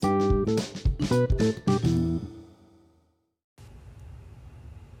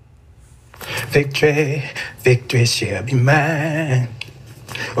Victory, victory shall be mine.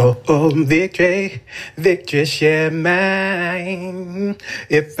 Oh, victory, victory shall be mine.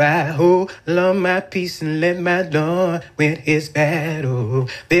 If I hold on my peace and let my Lord win his battle,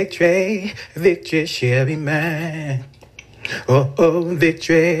 victory, victory shall be mine. Oh,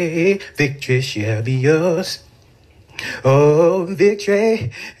 victory, victory shall be yours. Oh,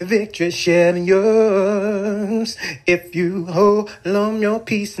 victory, victory shall be yours. If you hold on your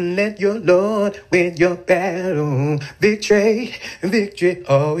peace and let your Lord win your battle, victory, victory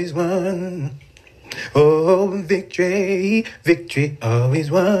always won. Oh, victory, victory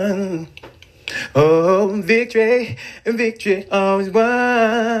always won. Oh, victory, victory always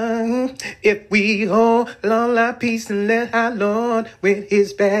won. If we hold on our peace and let our Lord win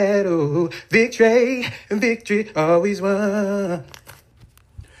his battle, victory, victory always won.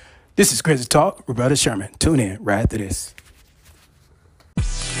 This is Crazy Talk with Brother Sherman. Tune in right after this.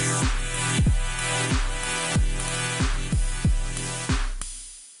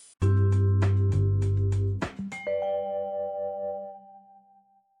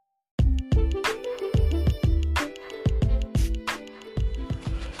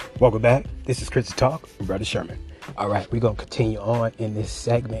 Welcome back. This is Christian Talk with Brother Sherman. All right, we're going to continue on in this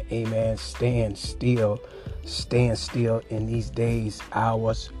segment. Amen. Stand still in these days,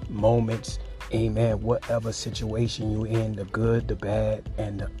 hours, moments. Amen. Whatever situation you're in, the good, the bad,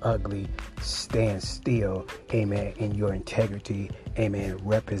 and the ugly, stand still. Amen. In your integrity. Amen.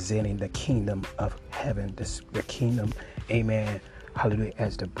 Representing the kingdom of heaven, the kingdom. Amen. Hallelujah.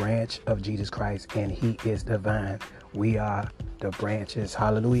 As the branch of Jesus Christ, and he is the vine. We are the branches.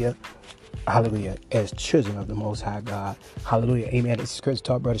 Hallelujah. Hallelujah. As children of the Most High God. Hallelujah. Amen. This is Chris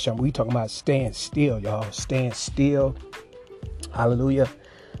Talk, Brother Sean. We talking about stand still, y'all. Stand still. Hallelujah.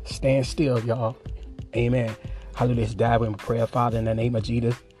 Stand still, y'all. Amen. Hallelujah. Let's dive in prayer. Father, in the name of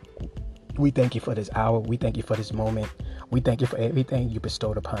Jesus, we thank you for this hour. We thank you for this moment. We thank you for everything you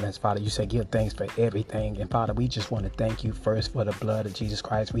bestowed upon us, Father. You say give thanks for everything. And Father, we just want to thank you first for the blood of Jesus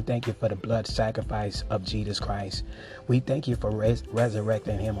Christ. We thank you for the blood sacrifice of Jesus Christ. We thank you for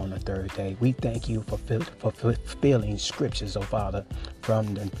resurrecting him on the third day. We thank you for fulfilling scriptures, oh Father,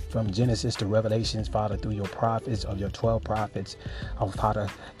 from Genesis to Revelations, Father, through your prophets, of your 12 prophets, oh Father,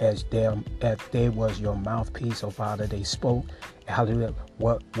 as they was your mouthpiece, oh Father, they spoke. Hallelujah.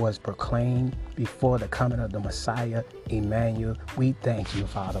 What was proclaimed before the coming of the Messiah, Emmanuel. We thank you,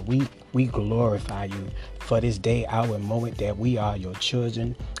 Father. We glorify you for this day, hour, and moment that we are your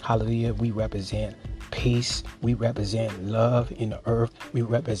children. Hallelujah. We represent peace. We represent love in the earth. We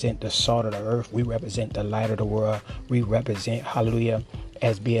represent the salt of the earth. We represent the light of the world. We represent, hallelujah,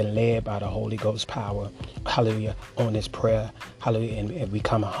 as being led by the Holy Ghost power. Hallelujah. On this prayer. Hallelujah. And we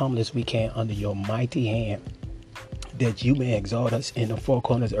come humble as we can under your mighty hand, that you may exalt us in the four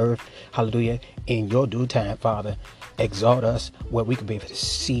corners of earth. Hallelujah. In your due time, Father, exalt us where we can be able to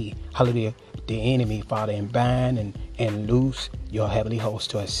see, hallelujah, the enemy, Father, and bind and loose your heavenly host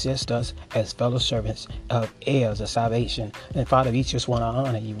to assist us as fellow servants of heirs of salvation. And Father, we just want to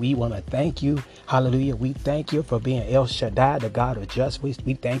honor you. We want to thank you. Hallelujah. We thank you for being El Shaddai, the God of justice.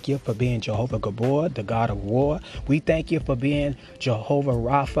 We thank you for being Jehovah Gabor, the God of war. We thank you for being Jehovah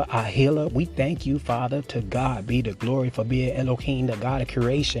Rapha, our healer. We thank you, Father, to God be the glory, for being Elohim, the God of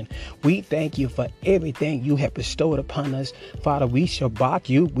creation. We thank you for everything you have bestowed upon us. Father, we shabak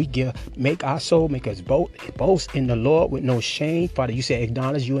you. Make our soul, make us boast in the Lord with no shame. Father, you say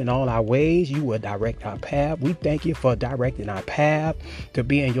acknowledge you in all our ways. You will direct our path. We thank you for directing our path to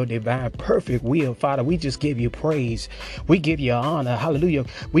be in your divine perfect will. Father, we just give you praise. We give you honor. Hallelujah.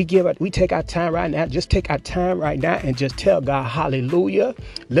 We take our time right now. Just take our time right now and just tell God, hallelujah.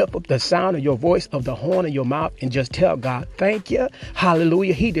 Lift up the sound of your voice, of the horn of your mouth, and just tell God, thank you.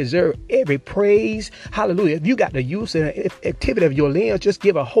 Hallelujah. He deserves every praise. Hallelujah. If you got the use and activity of your limbs, just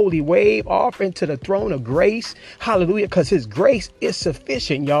give a holy wave offering to the throne of grace. Hallelujah. Because his grace is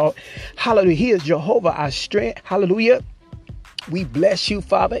sufficient, y'all. Hallelujah. He is Jehovah, our strength. Hallelujah. We bless you,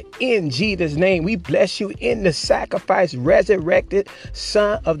 Father, in Jesus' name. We bless you in the sacrifice, resurrected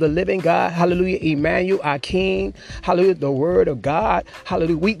Son of the living God. Hallelujah. Emmanuel, our King. Hallelujah. The word of God.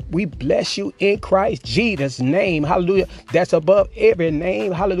 Hallelujah. We bless you in Christ Jesus' name. Hallelujah. That's above every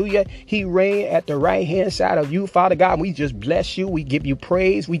name. Hallelujah. He reigned at the right hand side of you, Father God. We just bless you. We give you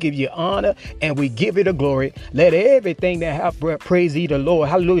praise. We give you honor, and we give you the glory. Let everything that have breath praise ye the Lord.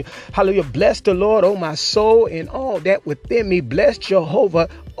 Hallelujah. Hallelujah. Bless the Lord, oh my soul, and all that within me. Bless Jehovah,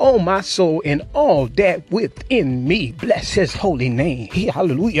 oh my soul, and all that within me. Bless his holy name.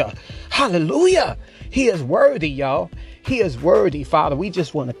 Hallelujah. Hallelujah. He is worthy, y'all. He is worthy, Father. We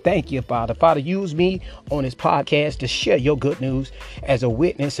just want to thank you, Father. Father, use me on this podcast to share your good news as a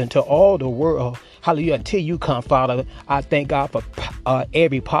witness into all the world. Hallelujah. Until you come, Father, I thank God for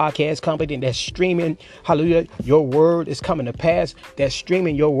every podcast company that's streaming. Hallelujah. Your word is coming to pass. That's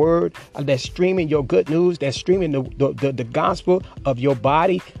streaming your word. That's streaming your good news. That's streaming the gospel of your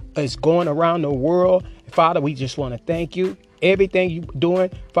body. Is going around the world. Father, we just want to thank you. Everything you're doing,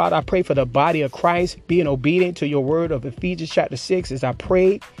 Father, I pray for the body of Christ being obedient to your word of Ephesians chapter 6 as I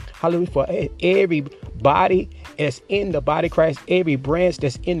pray, hallelujah, for every body that's in the body of Christ, every branch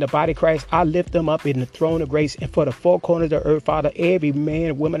that's in the body of Christ. I lift them up in the throne of grace, and for the four corners of the earth, Father, every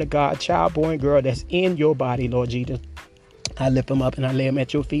man, woman of God, child, boy, and girl that's in your body, Lord Jesus. I lift them up and I lay them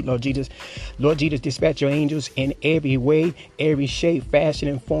at your feet, Lord Jesus. Lord Jesus, dispatch your angels in every way, every shape, fashion,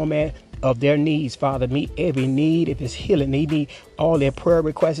 and format of their needs, Father. Meet every need. If it's healing, they need all their prayer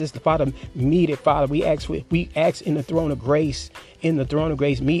requests. Father, meet it, Father. We ask in the throne of grace. In the throne of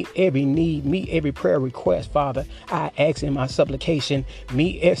grace, meet every need, meet every prayer request, Father. I ask in my supplication,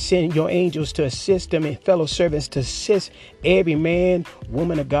 send your angels to assist them, and fellow servants to assist every man,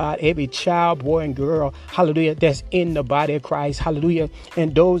 woman of God, every child, boy, and girl, hallelujah, that's in the body of Christ, hallelujah.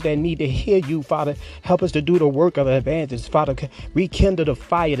 And those that need to hear you, Father, help us to do the work of evangelists, Father. Rekindle the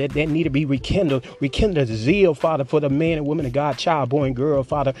fire that need to be rekindled. Rekindle the zeal, Father, for the man and woman of God, child, boy, and girl,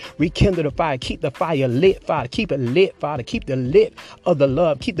 Father. Rekindle the fire. Keep the fire lit, Father. Keep it lit, Father. Keep the lit of the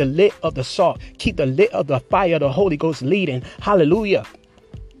love, keep the lit of the salt, keep the lit of the fire of the Holy Ghost leading. Hallelujah.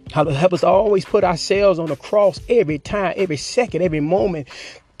 Help us always put ourselves on the cross every time, every second, every moment.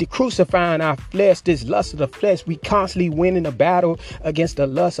 Crucifying our flesh, this lust of the flesh. We constantly winning the battle against the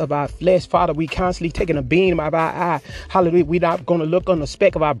lust of our flesh, Father. We constantly taking a beam of our eye. Hallelujah. We're not going to look on the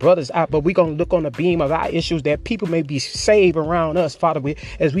speck of our brother's eye, but we're going to look on the beam of our issues, that people may be saved around us, Father.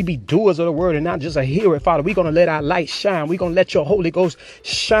 As we be doers of the word and not just a hearer, Father, we're going to let our light shine. We're going to let your Holy Ghost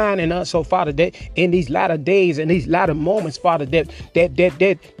shine in us, so Father, that in these latter days and these latter moments, Father,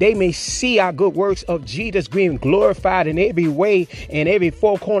 that they may see our good works of Jesus being glorified in every way, in every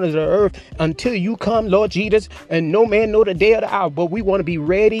four corners of the earth until you come, Lord Jesus. And no man know the day or the hour, but we want to be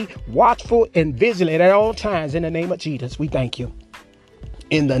ready, watchful, and vigilant at all times. In the name of Jesus, we thank you.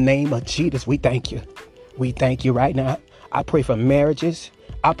 In the name of Jesus, we thank you. We thank you right now. I pray for marriages.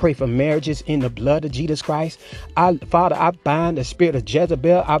 I pray for marriages in the blood of Jesus Christ. Father, I bind the spirit of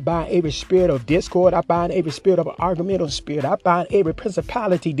Jezebel. I bind every spirit of discord. I bind every spirit of an argumental spirit. I bind every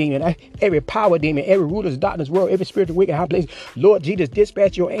principality demon, every power demon, every ruler's darkness world, every spirit of wicked high place. Lord Jesus,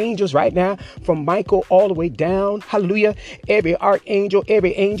 dispatch your angels right now from Michael all the way down. Hallelujah. Every archangel,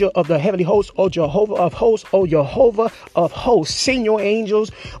 every angel of the heavenly host, oh Jehovah of hosts, oh Jehovah of hosts. Send your angels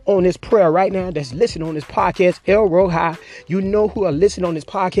on this prayer right now that's listening on this podcast. El Rohi, you know who are listening on this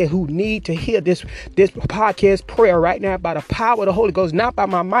podcast, who need to hear this podcast prayer right now by the power of the Holy Ghost, not by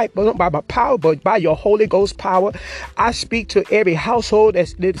my might, but by my power, but by your Holy Ghost power. I speak to every household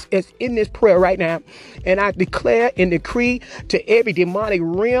that's in this prayer right now, and I declare and decree to every demonic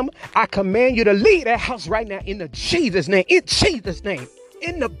realm, I command you to leave that house right now in the Jesus name, in Jesus name.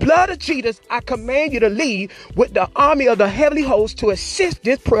 In the blood of Jesus, I command you to leave with the army of the heavenly host to assist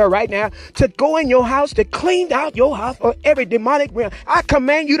this prayer right now, to go in your house, to clean out your house or every demonic realm. I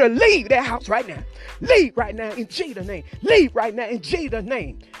command you to leave that house right now. Leave right now in Jesus' name. Leave right now in Jesus'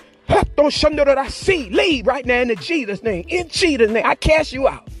 name. Leave right now in Jesus' name. In Jesus' name, I cast you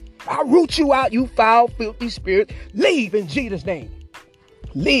out. I root you out, you foul, filthy spirit. Leave in Jesus' name.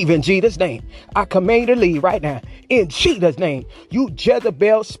 Leave in Jesus' name. I command you to leave right now in Jesus' name. You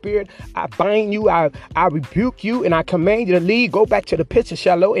Jezebel spirit, I bind you, I rebuke you, and I command you to leave. Go back to the pits of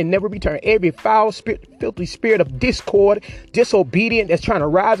Shiloh and never return. Every foul spirit, filthy spirit of discord, disobedient that's trying to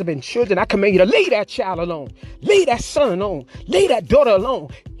rise up in children, I command you to leave that child alone. Leave that son alone. Leave that daughter alone.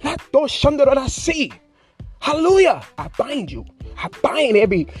 Hallelujah. I bind you. I bind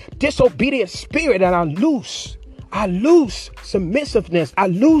every disobedient spirit, and I loose submissiveness. I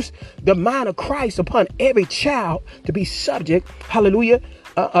loose the mind of Christ upon every child to be subject, hallelujah,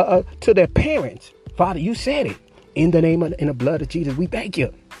 to their parents. Father, you said it. In the name of, in the blood of Jesus, we thank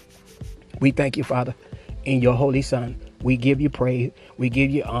you. We thank you, Father, in your holy Son. We give you praise. We give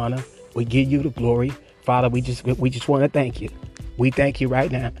you honor. We give you the glory. Father, we just want to thank you. We thank you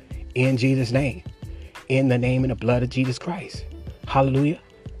right now in Jesus' name, in the name and the blood of Jesus Christ. Hallelujah.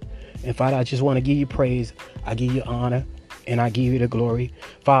 And Father, I just want to give you praise. I give you honor, and I give you the glory.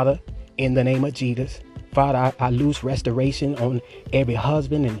 Father, in the name of Jesus, Father, I loose restoration on every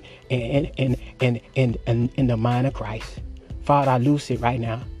husband and in the mind of Christ. Father, I loose it right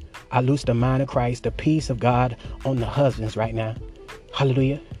now. I loose the mind of Christ, the peace of God on the husbands right now.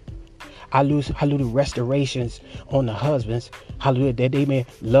 Hallelujah. I lose, hallelujah, restorations on the husbands. Hallelujah, that they may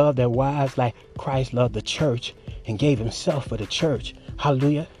love their wives like Christ loved the church and gave himself for the church.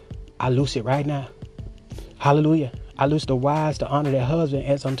 Hallelujah. I loose it right now. Hallelujah. I loose the wives to honor their husband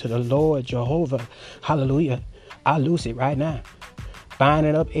as unto the Lord Jehovah. Hallelujah. I loose it right now.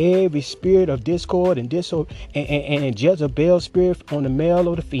 Binding up every spirit of discord and and Jezebel spirit on the male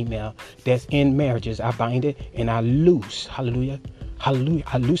or the female that's in marriages. I bind it and I loose. Hallelujah. Hallelujah.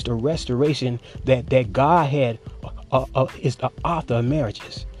 I loose the restoration that God had is the author of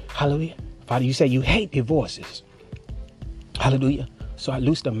marriages. Hallelujah. Father, you say you hate divorces. Hallelujah. So I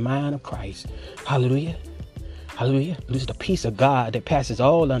loose the mind of Christ. Hallelujah. Hallelujah. Loose the peace of God that passes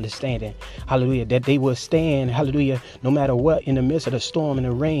all understanding. Hallelujah. That they will stand. Hallelujah. No matter what, in the midst of the storm and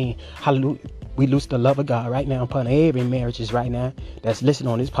the rain. Hallelujah. We loose the love of God right now upon every marriages right now that's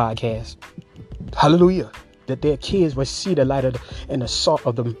listening on this podcast. Hallelujah. That their kids will see the light and the salt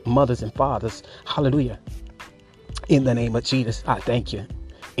of the mothers and fathers. Hallelujah. In the name of Jesus, I thank you.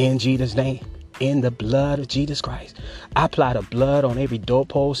 In Jesus' name. In the blood of Jesus Christ. I apply the blood on every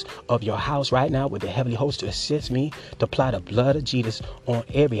doorpost of your house right now with the heavenly host to assist me to apply the blood of Jesus on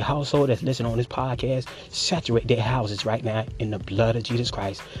every household that's listening on this podcast. Saturate their houses right now in the blood of Jesus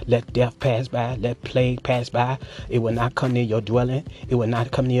Christ. Let death pass by. Let plague pass by. It will not come near your dwelling. It will not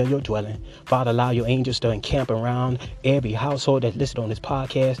come near your dwelling. Father, allow your angels to encamp around every household that's listed on this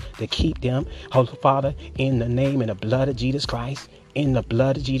podcast to keep them. Father, in the name and the blood of Jesus Christ. In the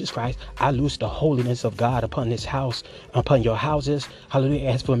blood of Jesus Christ, I loose the holiness of God upon this house, upon your houses. Hallelujah.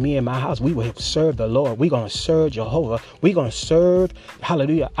 As for me and my house, we will serve the Lord. We're going to serve Jehovah. We're going to serve,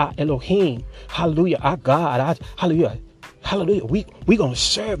 hallelujah, our Elohim. Hallelujah, our God. Hallelujah. Hallelujah. We're going to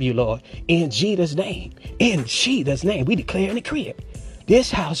serve you, Lord, in Jesus' name. In Jesus' name, we declare and decree it.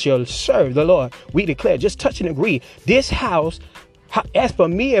 This house shall serve the Lord. We declare, just touch and agree. This house, as for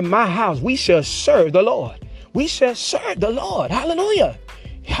me and my house, we shall serve the Lord. We shall serve the Lord. Hallelujah.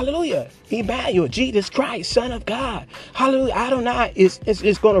 Hallelujah. Emmanuel, Jesus Christ, Son of God. Hallelujah. Adonai is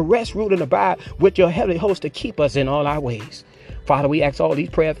going to rest, root, and abide with your heavenly host to keep us in all our ways. Father, we ask all these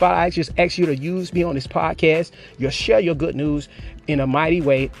prayers. Father, I just ask you to use me on this podcast. You'll share your good news in a mighty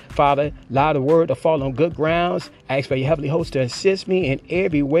way. Father, allow the word to fall on good grounds. I ask for your heavenly host to assist me in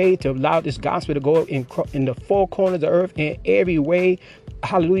every way to allow this gospel to go in the four corners of the earth in every way.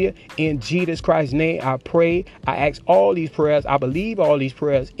 Hallelujah. In Jesus Christ's name, I pray. I ask all these prayers. I believe all these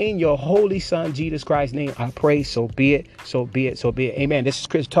prayers in your holy son, Jesus Christ's name. I pray. So be it. So be it. So be it. Amen. This is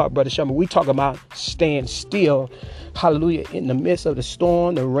Chris Talk, Brother Sherman. We talk about staying still. Hallelujah. In the midst of the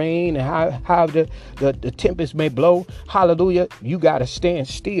storm, the rain, and how the tempest may blow. Hallelujah. You got to stand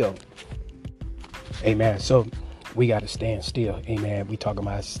still. Amen. So we got to stand still. Amen. We talk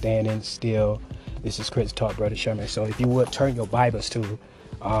about standing still. This is Chris Talk, Brother Sherman. So if you would turn your Bibles to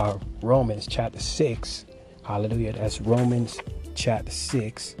Romans chapter 6. Hallelujah. That's Romans chapter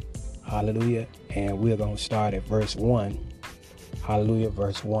 6. Hallelujah. And we're going to start at verse 1. Hallelujah.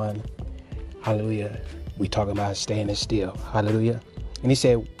 Verse 1. Hallelujah. We talking about standing still. Hallelujah. And he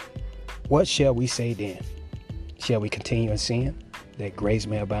said, what shall we say then? Shall we continue in sin that grace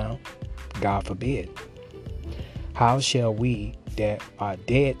may abound? God forbid. How shall we that are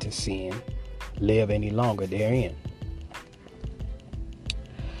dead to sin live any longer therein?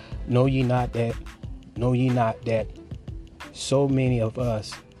 Know ye not that so many of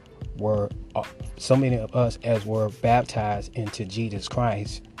us as were baptized into Jesus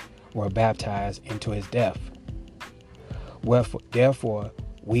Christ were baptized into his death. Wherefore, therefore,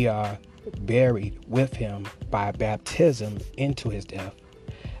 we are buried with him by baptism into his death,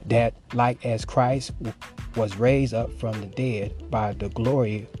 that like as Christ was raised up from the dead by the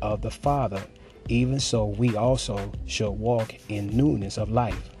glory of the Father, even so we also shall walk in newness of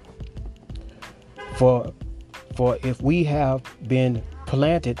life. For if we have been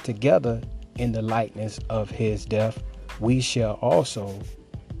planted together in the likeness of his death, we shall also,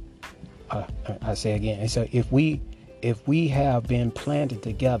 I say again, so if we have been planted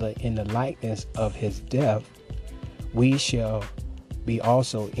together in the likeness of his death, we shall be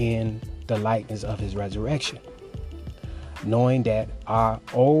also in the likeness of his resurrection, knowing that our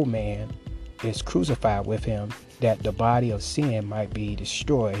old man is crucified with him, that the body of sin might be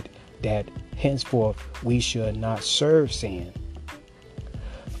destroyed, that henceforth we should not serve sin.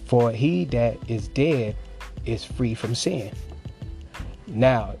 For he that is dead is free from sin.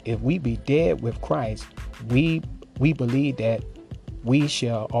 Now, if we be dead with Christ, we believe that we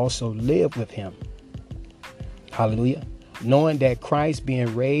shall also live with him. Hallelujah. Knowing that Christ,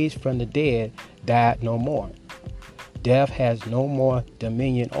 being raised from the dead, died no more. Death has no more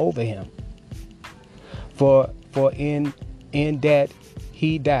dominion over him. For in that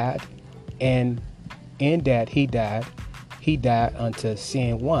he died, And in that he died unto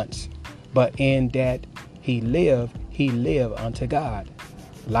sin once. But in that he lived unto God.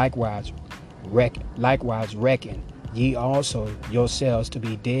 Likewise reckon ye also yourselves to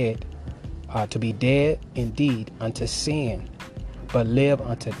be dead indeed unto sin, but live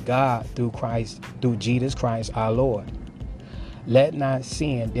unto God through Jesus Christ our Lord. Let not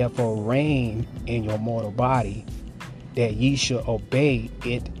sin therefore reign in your mortal body, that ye should obey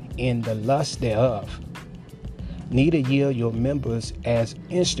it in the lust thereof. Neither yield your members as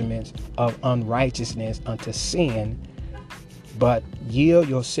instruments of unrighteousness unto sin, but yield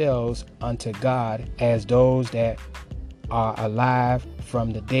yourselves unto God as those that are alive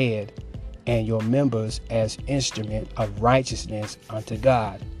from the dead, and your members as instrument of righteousness unto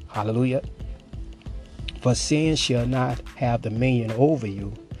God. Hallelujah. For sin shall not have dominion over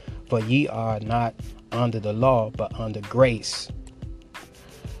you, for ye are not under the law, but under grace.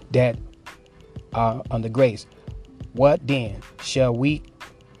 That are under grace. What then? Shall we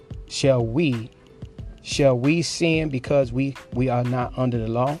sin because we are not under the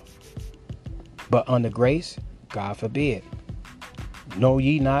law, but under grace? God forbid. Know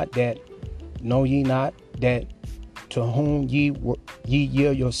ye not that to whom ye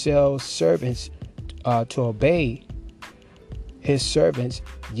yield yourselves servants to obey, his servants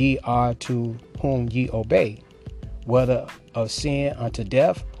ye are to whom ye obey, whether of sin unto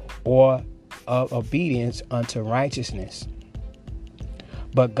death or of obedience unto righteousness.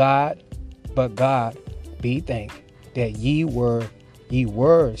 But God be thanked that ye were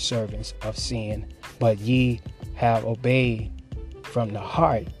servants of sin, but ye have obeyed from the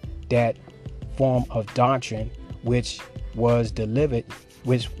heart that form of doctrine which was delivered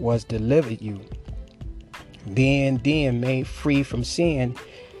you. Being then made free from sin,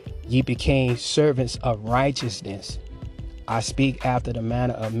 ye became servants of righteousness. I speak after the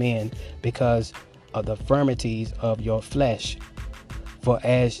manner of men, because of the infirmities of your flesh. For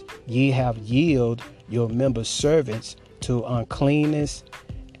as ye have yielded your members servants to uncleanness,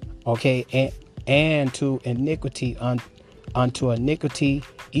 and to iniquity unto iniquity,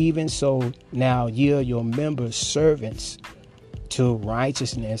 even so now yield your members servants to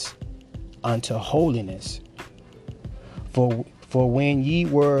righteousness unto holiness. For when ye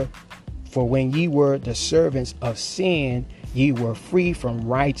were the servants of sin, ye were free from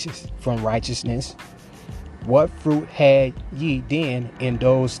righteousness. What fruit had ye then in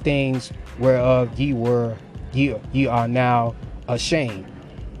those things whereof ye are now ashamed?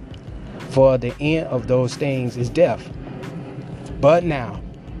 For the end of those things is death. But now,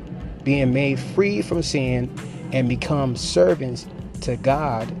 being made free from sin and become servants to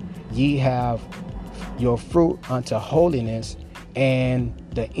God, ye have your fruit unto holiness, and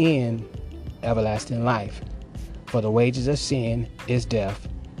the end everlasting life. For the wages of sin is death,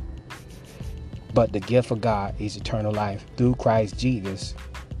 but the gift of God is eternal life through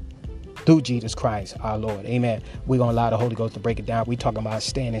Jesus Christ our Lord. Amen. We're going to allow the Holy Ghost to break it down. We're talking about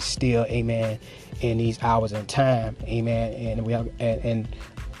standing still, amen, in these hours and time, amen. And we have, and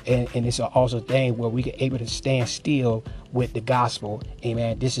it's also a thing where we get able to stand still with the gospel,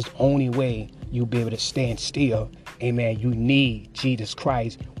 amen. This is the only way you'll be able to stand still, amen. You need Jesus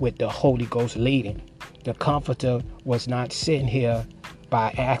Christ with the Holy Ghost leading. The Comforter was not sent here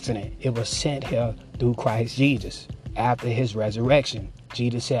by accident. It was sent here through Christ Jesus after his resurrection.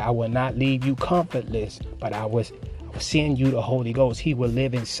 Jesus said, I will not leave you comfortless, but I will send you the Holy Ghost. He will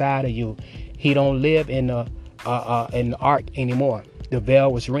live inside of you. He don't live in the ark anymore. The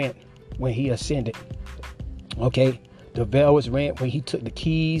veil was rent when he ascended. Okay, the veil was rent when he took the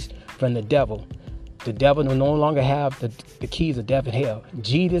keys from the devil. The devil will no longer have the keys of death and hell.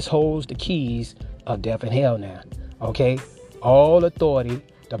 Jesus holds the keys of death and hell now. Okay, all authority,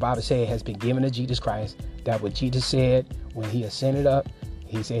 the Bible said, has been given to Jesus Christ. That what Jesus said when he ascended up.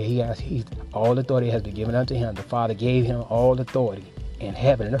 He said all authority has been given unto him. The Father gave him all authority in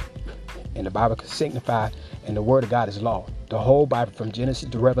heaven and earth. And the Bible can signify, and the word of God is law. The whole Bible from Genesis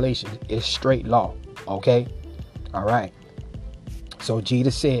to Revelation is straight law. Okay? All right. So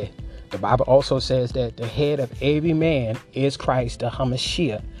Jesus said, the Bible also says that the head of every man is Christ, the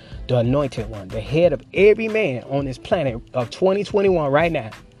Hamashiach, the anointed one. The head of every man on this planet of 2021 right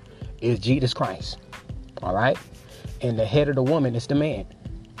now is Jesus Christ. All right? And the head of the woman is the man.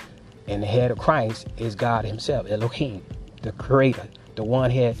 And the head of Christ is God himself, Elohim, the creator, the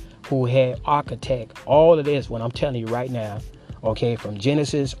one who had architect all of this, what I'm telling you right now, okay, from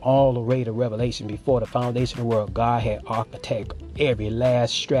Genesis all the way to Revelation, before the foundation of the world, God had architect every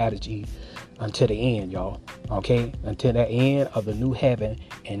last strategy until the end, y'all, okay, until the end of the new heaven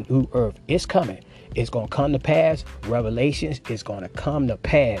and new earth. It's coming. It's going to come to pass. Revelations is going to come to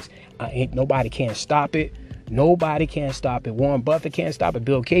pass. Ain't nobody can stop it. Nobody can stop it. Warren Buffett can't stop it.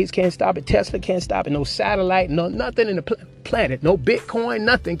 Bill Gates can't stop it. Tesla can't stop it. No satellite, no nothing in the planet, no Bitcoin,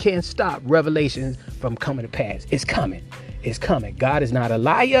 nothing can stop Revelations from coming to pass. It's coming. It's coming. God is not a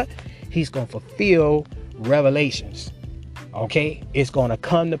liar. He's going to fulfill Revelations. Okay? It's going to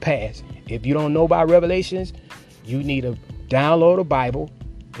come to pass. If you don't know about Revelations, you need to download a Bible.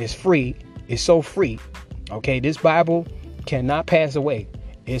 It's free. It's so free. Okay? This Bible cannot pass away.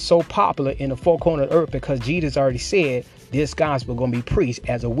 It's so popular in the four corners of the earth because Jesus already said this gospel is going to be preached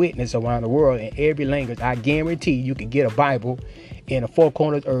as a witness around the world in every language. I guarantee you can get a Bible in the four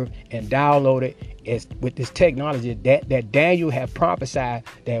corners of the earth and download it. It's with this technology that Daniel had prophesied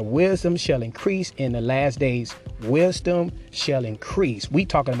that wisdom shall increase in the last days. Wisdom shall increase. We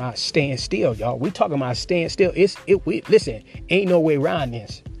talking about staying still, y'all. We talking about staying still. Listen, ain't no way around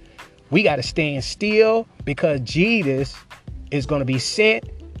this. We got to stand still because Jesus is going to be sent,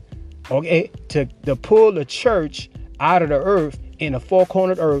 okay, to pull the church out of the earth in the four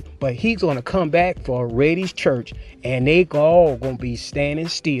corners of the earth. But he's going to come back for a Raiders church, and they all going to be standing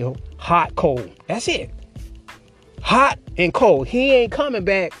still, hot, cold. That's it. Hot and cold. He ain't coming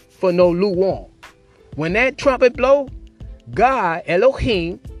back for no lukewarm. When that trumpet blow, God,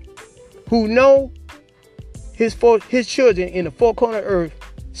 Elohim, who know his children in the four corners of the earth,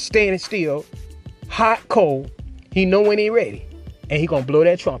 standing still, hot, cold, he know when he ready, and he gonna blow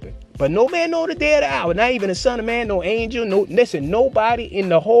that trumpet. But no man know the day or the hour, not even the son of man, no angel, nobody in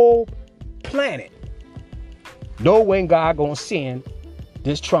the whole planet know when God gonna send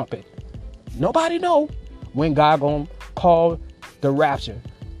this trumpet. Nobody know when God gonna call the rapture.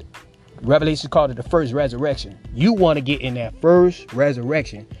 Revelation called it the first resurrection. You want to get in that first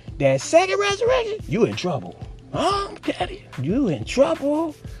resurrection. That second resurrection, you in trouble. I'm telling you, you in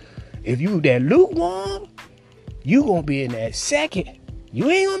trouble. If you that lukewarm, you gonna be in that second. You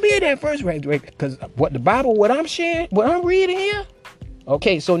ain't gonna be in that first resurrection. Because what I'm sharing, what I'm reading here.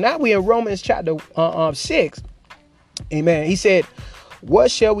 Okay, so now we in Romans chapter 6. Amen. He said, what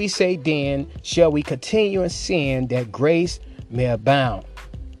shall we say then? Shall we continue in sin that grace may abound?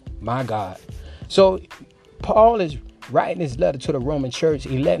 My God. So Paul is writing this letter to the Roman church.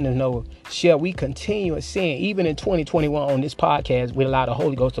 He letting them know, shall we continue in sin? Even in 2021 on this podcast, we allow the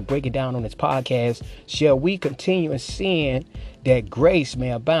Holy Ghost to break it down on this podcast. Shall we continue in sin that grace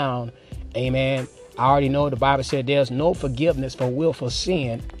may abound? Amen. I already know the Bible said there's no forgiveness for willful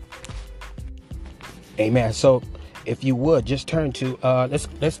sin. Amen. So if you would just turn to let's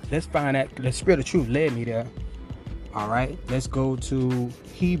find that the Spirit of truth led me there. All right, let's go to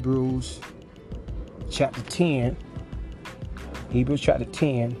Hebrews chapter 10. Hebrews chapter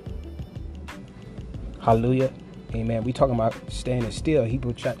 10. Hallelujah. Amen. We talking about standing still.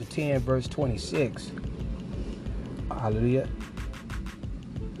 Hebrews chapter 10, verse 26. Hallelujah.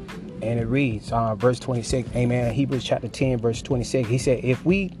 And it reads, verse 26. Amen. Hebrews chapter 10, verse 26. He said, if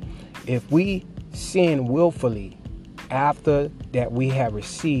we sin willfully, after that we have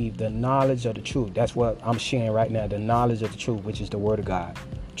received the knowledge of the truth. That's what I'm sharing right now. The knowledge of the truth, which is the word of God.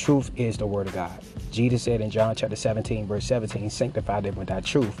 Truth is the word of God. Jesus said in John chapter 17, verse 17, sanctify them with thy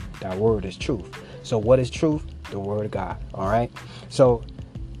truth. Thy word is truth. So what is truth? The word of God. All right. So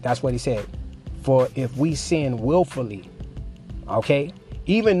that's what he said. For if we sin willfully, okay,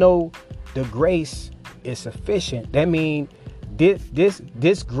 even though the grace is sufficient, that means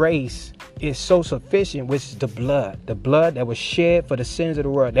this grace is so sufficient, which is the blood that was shed for the sins of the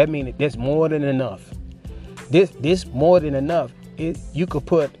world. That means there's more than enough. This more than enough. You could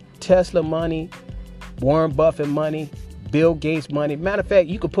put Tesla money, Warren Buffett money, Bill Gates money. Matter of fact,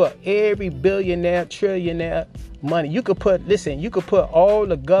 you could put every billionaire, trillionaire money. You could put all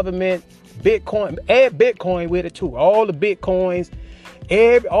the government, Bitcoin, add Bitcoin with it too. All the Bitcoins,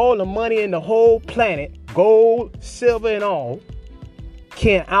 all the money in the whole planet, gold, silver, and all,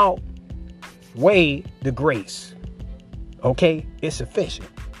 can outweigh the grace. Okay? It's sufficient.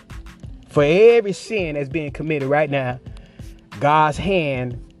 For every sin that's being committed right now, God's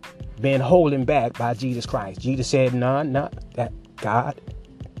hand been holding back by Jesus Christ. Jesus said, no, not that.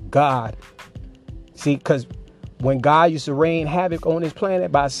 God. See, because when God used to rain havoc on this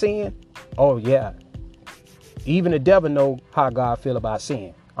planet by sin, oh yeah, even the devil know how God feel about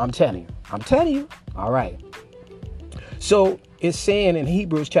sin. I'm telling you. All right. So it's saying in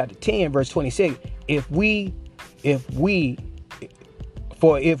Hebrews chapter 10, verse 26, if we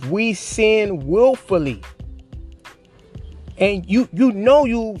sin willfully, and you know,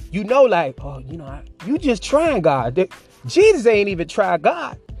 like, oh, you just trying God. Jesus ain't even tried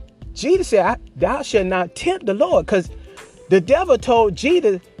God. Jesus said, thou shalt not tempt the Lord, because the devil told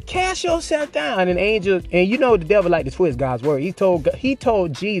Jesus, Cast yourself down. And angel, and you know the devil like to twist God's word. He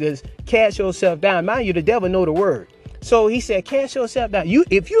told Jesus, cast yourself down. Mind you, the devil know the word. So he said, cast yourself down.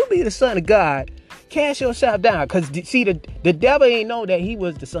 If you be the son of God, cast yourself down. Because see, the devil ain't know that he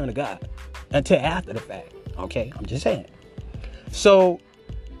was the son of God until after the fact. Okay, I'm just saying. So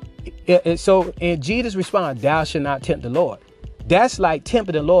and Jesus responded, thou shalt not tempt the Lord. That's like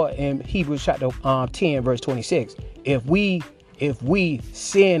tempting the Lord in Hebrews chapter 10, verse 26. If we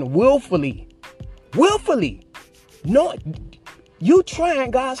sin willfully, no, you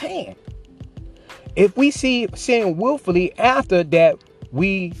trying God's hand. If we sin willfully after that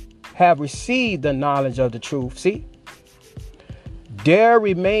we have received the knowledge of the truth, see, there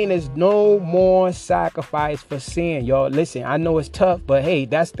remaineth no more sacrifice for sin. Y'all, listen, I know it's tough, but hey,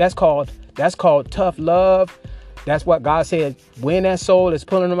 that's called tough love. That's what God says. When that soul is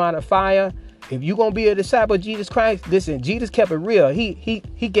pulling them out of fire, if you're gonna be a disciple of Jesus Christ, listen, Jesus kept it real. He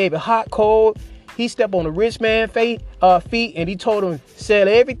gave it hot, cold. He stepped on the rich man's feet, and he told him, sell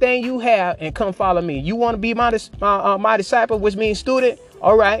everything you have and come follow me. You want to be my disciple, which means student?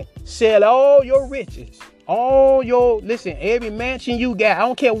 All right, sell all your riches. Listen, every mansion you got, I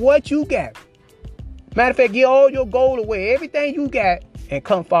don't care what you got. Matter of fact, give all your gold away, everything you got, and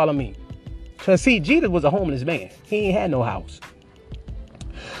come follow me. Because see, Jesus was a homeless man. He ain't had no house.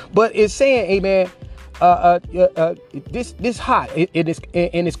 But it's saying, amen, this hot, it is,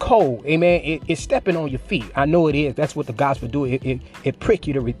 and it's cold, amen. It's stepping on your feet. I know it is. That's what the gospel do. It prick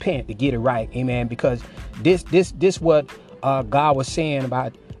you to repent, to get it right, amen. Because this what God was saying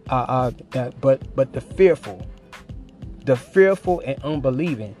about. But the fearful and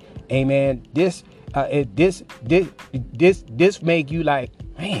unbelieving, amen. This make you like,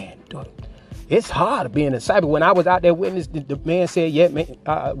 man, it's hard to be a disciple. When I was out there witnessing, the man said, yeah, man,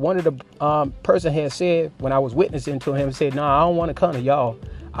 one of the person had said when I was witnessing to him, said, no, I don't want to come to y'all.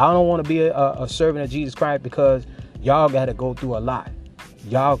 I don't want to be a servant of Jesus Christ because y'all got to go through a lot.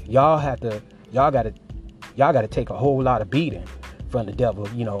 Y'all got to take a whole lot of beating from the devil,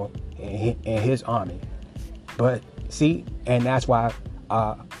 you know, and his army. But see, and that's why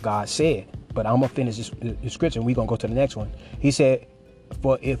God said, but I'm gonna finish this scripture and we're gonna go to the next one. He said,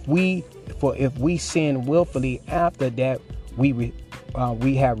 for if we sin willfully after that we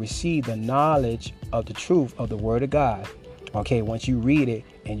have received the knowledge of the truth of the word of God. Okay, once you read it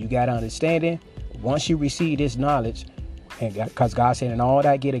and you got understanding, once you receive this knowledge, and because God said, in all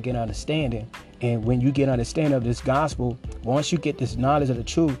that get understanding. And when you get understanding of this gospel, once you get this knowledge of the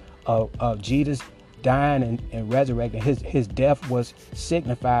truth of Jesus dying and resurrecting, his death was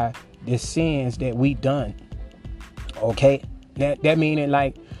signified the sins that we done. Okay, that meaning,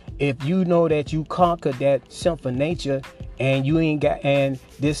 like, if you know that you conquered that sinful nature and you ain't got and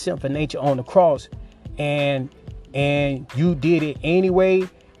this sinful nature on the cross, and you did it anyway,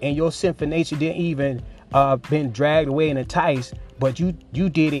 and your sinful nature didn't even been dragged away and enticed, but you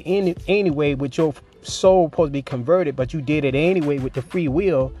did it anyway with your soul supposed to be converted, but you did it anyway with the free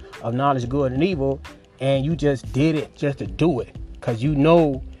will of knowledge of good and evil, and you just did it just to do it because you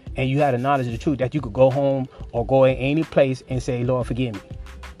know, and you had the knowledge of the truth that you could go home or go in any place and say, Lord, forgive me.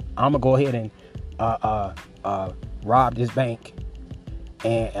 I'm gonna go ahead and rob this bank,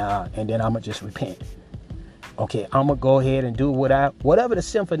 and then I'm gonna just repent. Okay, I'm gonna go ahead and do whatever the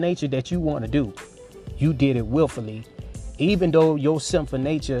sinful nature that you want to do. You did it willfully, even though your sinful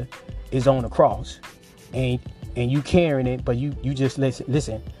nature is on the cross, and you carrying it, but you just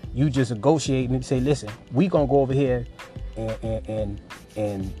listen. You just negotiating and say, listen, we gonna go over here and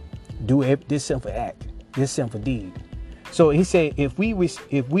do this sinful act, this sinful deed. So he said, if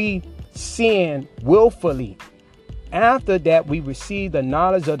we sin willfully, after that we receive the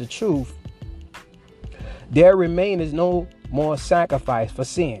knowledge of the truth, there remains no more sacrifice for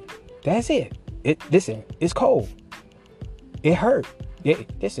sin. That's it. Listen, it's cold. It hurt.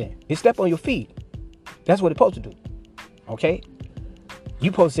 Listen, it step on your feet. That's what it's supposed to do. Okay? You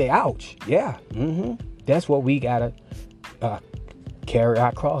supposed to say, ouch. Yeah. That's what we gotta carry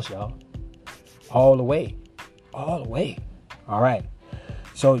our cross, y'all. All the way. All the way. All right.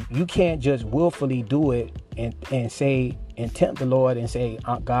 So you can't just willfully do it and say and tempt the Lord and say,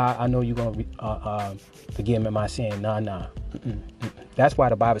 God, I know you're gonna forgive me my sin. Nah. That's why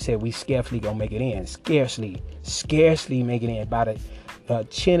the Bible said we scarcely gonna make it in. Scarcely make it in. By the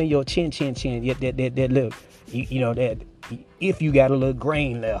chin of your chin. That little, you know, that if you got a little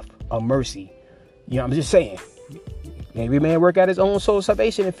grain left of mercy, you know, I'm just saying. Every man work out his own soul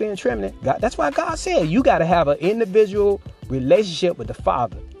salvation in fear and trembling. That's why God said you got to have an individual relationship with the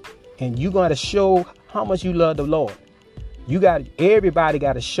Father, and you got to show how much you love the Lord. Everybody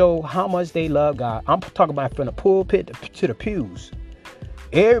got to show how much they love God. I'm talking about from the pulpit to the pews.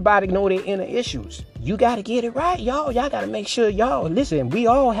 Everybody know their inner issues. You got to get it right, y'all. Y'all got to make sure, y'all, listen, we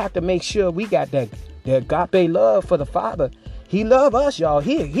all have to make sure we got that agape love for the Father. He loved us, y'all.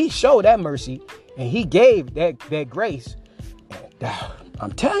 He showed that mercy, and he gave that grace.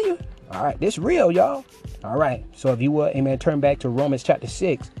 I'm telling you. All right, this real, y'all. All right. So if you will, amen, turn back to Romans chapter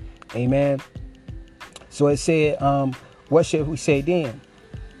 6. Amen. So it said, what shall we say then?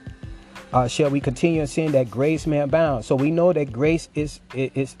 Shall we continue in sin that grace may abound? So we know that grace is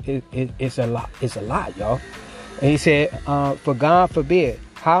a lot. It's a lot, y'all. And he said, for God forbid,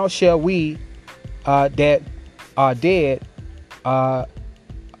 how shall we that are dead, God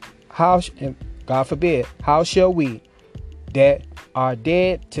forbid, how shall we that are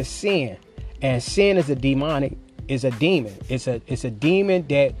dead to sin? And sin is a demon. It's a demon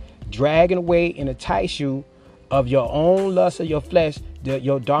that dragging away and entice you of your own lust of your flesh,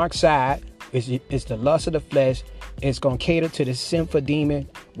 your dark side. It's the lust of the flesh. It's gonna cater to the sinful demon.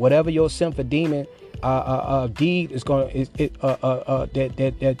 Whatever your sinful demon deed is going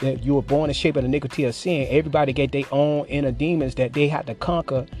that you were born in shape of iniquity of sin. Everybody get their own inner demons that they have to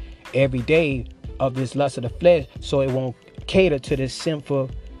conquer every day of this lust of the flesh, so it won't cater to this sinful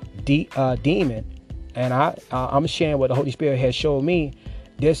demon. And I'm sharing what the Holy Spirit has showed me.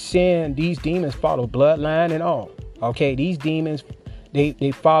 This sin, these demons follow bloodline and all. Okay, these demons,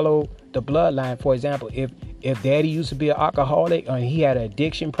 they follow the bloodline. For example, if daddy used to be an alcoholic and he had an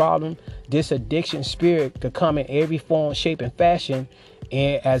addiction problem, this addiction spirit could come in every form, shape, and fashion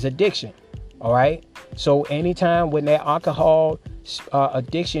as addiction. All right. So anytime when that alcohol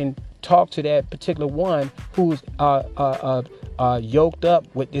addiction talk to that particular one who's yoked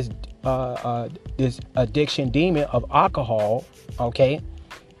up with this addiction demon of alcohol, okay,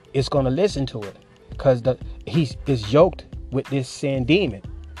 it's going to listen to it because he is yoked with this sin demon.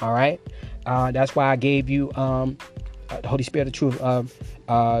 All right. That's why I gave you the Holy Spirit of truth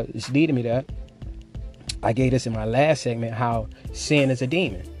is leading me there. I gave this in my last segment, how sin is a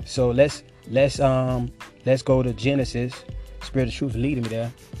demon. So let's go to Genesis. Spirit of truth is leading me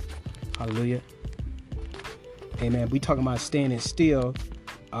there. Hallelujah. Amen. We talking about standing still.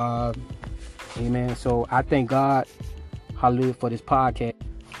 Amen. So I thank God, hallelujah, for this podcast.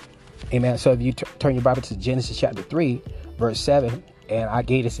 Amen. So if you turn your Bible to Genesis chapter 3, verse 7, and I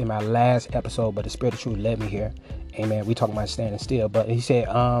gave this in my last episode, but the Spirit of truth led me here. Amen. We talking about standing still. But he said,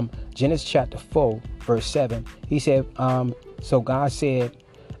 Genesis chapter 4, verse 7, he said, so God said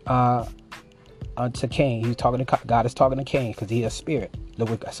unto Cain, God is talking to Cain because he's a spirit.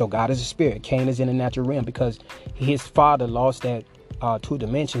 So God is a spirit. Cain is in the natural realm because his father lost that 2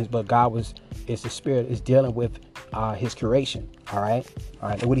 dimensions, but God is the spirit, is dealing with his creation. All right.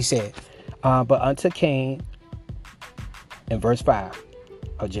 Look what he said. But unto Cain, in verse 5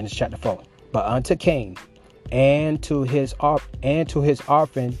 of Genesis chapter 4, but unto Cain and to his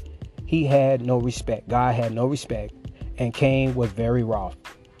offering he had no respect. God had no respect, and Cain was very wroth,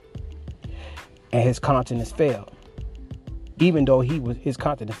 and his countenance fell. Even though his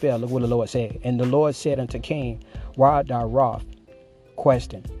countenance fell, look what the Lord said. And the Lord said unto Cain, why art thou wroth?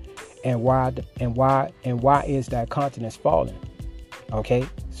 Question. And why is thy countenance falling? Okay,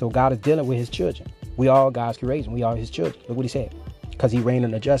 so God is dealing with his children. We all God's creation. We are his children. Look what he said. Because he reigned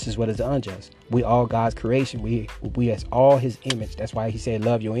in the just as well as the unjust. We all God's creation. We as all his image. That's why he said,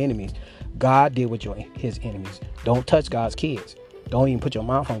 love your enemies. God deal with his enemies. Don't touch God's kids. Don't even put your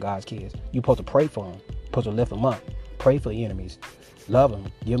mouth on God's kids. You're supposed to pray for them. You're supposed to lift them up. Pray for your enemies. Love them.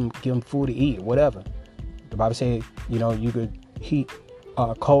 Give them food to eat, whatever. The Bible says, you could heat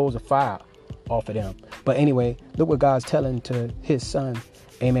coals of fire off of them. But anyway, look what God's telling to his son,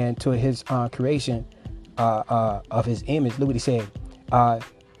 amen, to his creation of his image. Look what he said.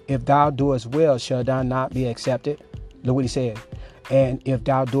 If thou doest well, shall thou not be accepted? Look what he said. And if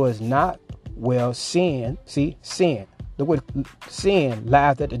thou doest not well, sin. Look what sin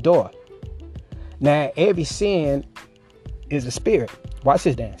lies at the door. Now, every sin is a spirit. Watch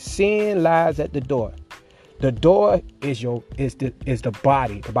this then. Sin lies at the door. The door is the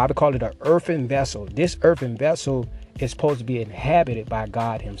body. The Bible called it an earthen vessel. This earthen vessel is supposed to be inhabited by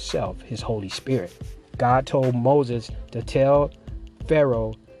God himself, his Holy Spirit. God told Moses to tell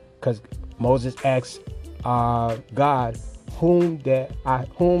Pharaoh, because Moses asked God,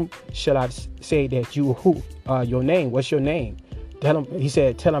 whom shall I say that you your name? What's your name? He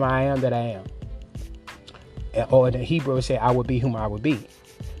said, tell him I am that I am. Or in the Hebrew it said, I will be whom I will be.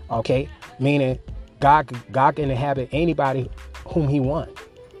 Okay, meaning God can inhabit anybody whom he wants.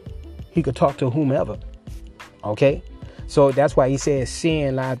 He could talk to whomever. Okay, so that's why he says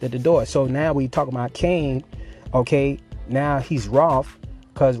sin lies at the door. So now we talk about Cain. Okay, now he's wroth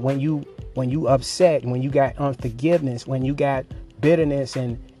because when you upset, when you got unforgiveness, when you got bitterness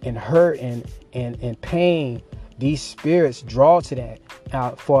and hurt and pain, these spirits draw to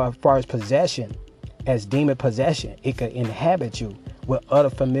that for as far as possession, as demon possession. It could inhabit you with other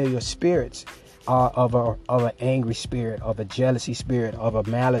familiar spirits of an angry spirit, of a jealousy spirit, of a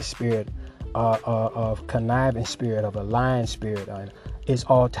malice spirit, of conniving spirit, of a lying spirit. It's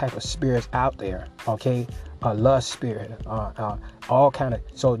all type of spirits out there, okay? A lust spirit, all kind of.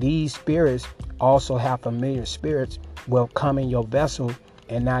 So these spirits also have familiar spirits will come in your vessel,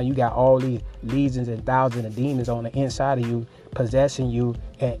 and now you got all these legions and thousands of demons on the inside of you, possessing you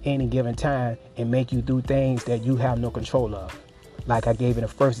at any given time and make you do things that you have no control of. Like I gave in the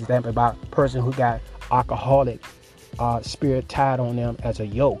first example about a person who got alcoholic spirit tied on them as a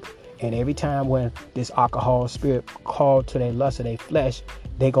yoke. And every time when this alcohol spirit called to their lust of their flesh,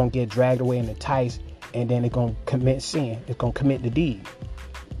 they're going to get dragged away and enticed, and then they're going to commit sin. It's going to commit the deed.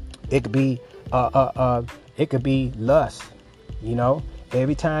 It could be lust, you know.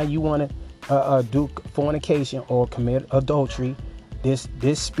 Every time you want to do fornication or commit adultery, this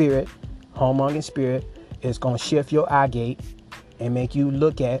spirit, homongering spirit, is going to shift your eye gate and make you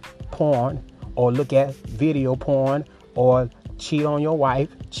look at porn or look at video porn or cheat on your wife,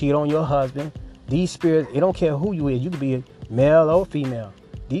 cheat on your husband. These spirits, it don't care who you is. You could be a male or female.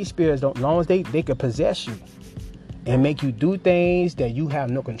 These spirits don't, as long as they could possess you and make you do things that you have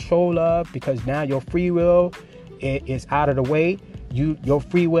no control of, because now your free will is out of the way. Your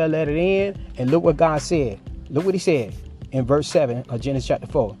free will let it in. And look what God said. Look what he said in verse 7 of Genesis chapter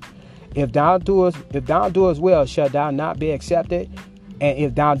 4. If thou doest well, shalt thou not be accepted? And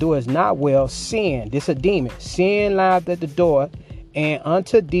if thou doest not well, sin, this a demon, sin lieth at the door, and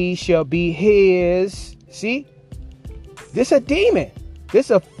unto thee shall be his. See, this a demon,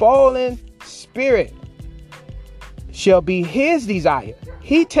 this a fallen spirit, shall be his desire.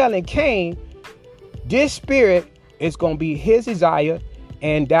 He telling Cain, this spirit is going to be his desire,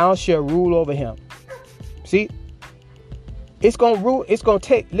 and thou shalt rule over him. See, it's going to rule. It's going to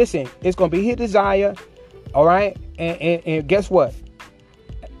take, listen, it's going to be his desire. All right. And guess what?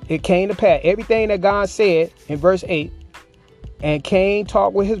 It came to pass. Everything that God said in verse 8, and Cain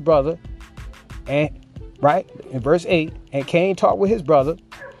talked with his brother, and right in verse 8, and Cain talked with his brother,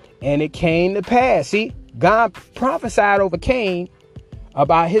 and it came to pass. See, God prophesied over Cain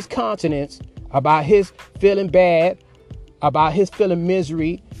about his continence, about his feeling bad, about his feeling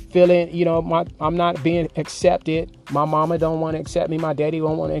misery, feeling, you know, I'm not being accepted. My mama don't want to accept me. My daddy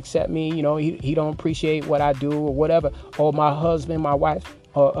don't want to accept me. You know, he don't appreciate what I do or whatever. Or my husband, my wife,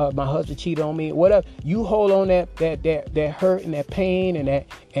 or my husband cheated on me. Whatever. You hold on that hurt and that pain and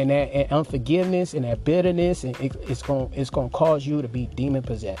that unforgiveness and that bitterness, and it's gonna cause you to be demon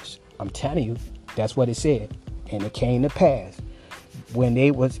possessed. I'm telling you, that's what it said. And it came to pass when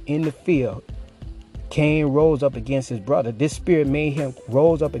they was in the field. Cain rose up against his brother. This spirit made him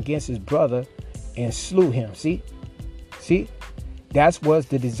rose up against his brother and slew him. See, that was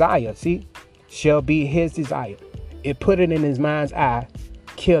the desire. See, shall be his desire. It put it in his mind's eye.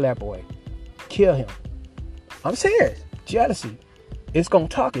 Kill that boy. Kill him. I'm serious. Jealousy. It's gonna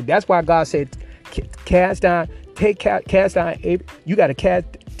talk it. That's why God said, cast down every, you got to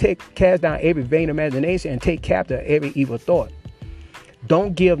cast down every vain imagination and take captive every evil thought.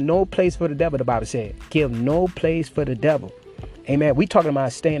 Don't give no place for the devil, the Bible said. Give no place for the devil. Amen. We talking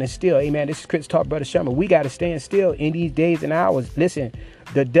about standing still. Amen. This is Chris Talk, Brother Sherman. We got to stand still in these days and hours. Listen,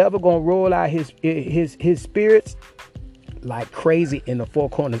 the devil going to roll out his spirits like crazy in the four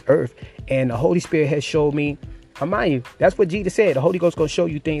corners of earth. And the Holy Spirit has showed me, mind you, that's what Jesus said. The Holy Ghost going to show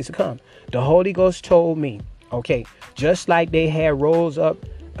you things to come. The Holy Ghost told me, okay, just like they had rose up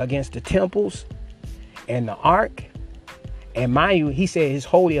against the temples and the ark. And mind you, he said his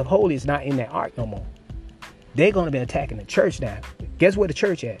Holy of Holies is not in that ark no more. They're going to be attacking the church now. Guess where the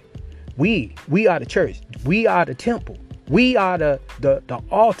church at? We are the church. We are the temple. We are the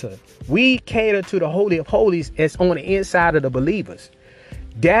altar. We cater to the Holy of Holies that's on the inside of the believers.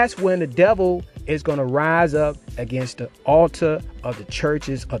 That's when the devil is going to rise up against the altar of the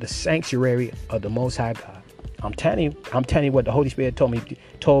churches of the sanctuary of the Most High God. I'm telling you what the Holy Spirit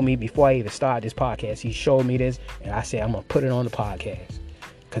told me before I even started this podcast. He showed me this, and I said, I'm going to put it on the podcast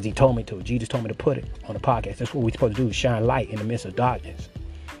because he told me to. Jesus told me to put it on the podcast. That's what we're supposed to do, shine light in the midst of darkness.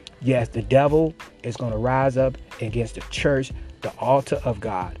 Yes, the devil is going to rise up against the church, the altar of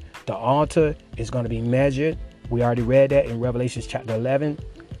God. The altar is going to be measured. We already read that in Revelation chapter 11.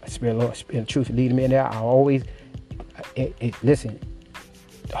 Spirit, Lord, Spirit, truth leading me in there. I always, listen,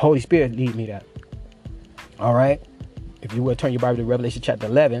 the Holy Spirit lead me there. All right. If you will turn your Bible to Revelation chapter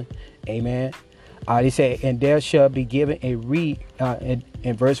 11. Amen. They say, and there shall be given a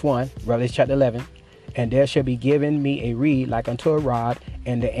in verse 1, Revelation chapter 11. And there shall be given me a reed like unto a rod,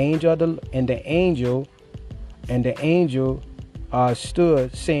 and the angel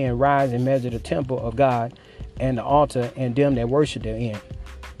stood, saying, Rise and measure the temple of God, and the altar, and them that worship therein.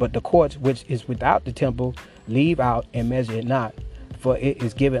 But the courts which is without the temple leave out, and measure it not, for it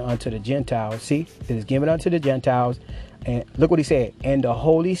is given unto the Gentiles. See, it is given unto the Gentiles. And look what he said. And the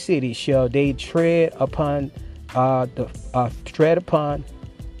holy city shall they tread upon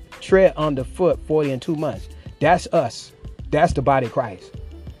tread underfoot 40 and 2 months. That's us. That's the body of Christ.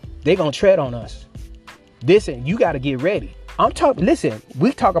 They gonna tread on us. Listen, you got to get ready. Listen,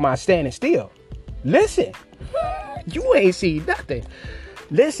 we talking about standing still. Listen, you ain't seen nothing.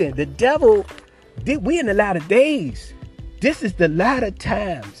 Listen, the devil, we in the latter days. This is the latter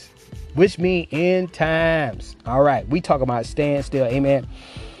times, which mean end times. All right, we talking about stand still. Amen.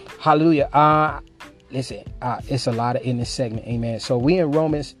 Hallelujah. Listen, it's a lot in this segment. Amen. So we in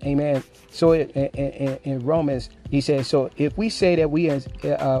Romans. Amen. So in Romans, he says, so if we say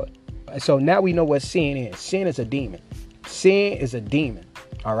that so now we know what sin is. Sin is a demon. Sin is a demon.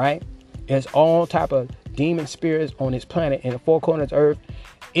 All right. There's all type of demon spirits on this planet in the four corners of the earth.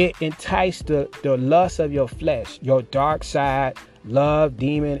 It enticed the lust of your flesh, your dark side, love,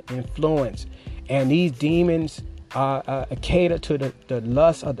 demon influence. And these demons cater to the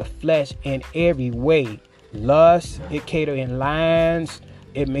lust of the flesh in every way. Lust, it cater in lines.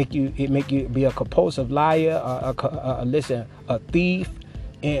 It make you be a compulsive liar, a thief.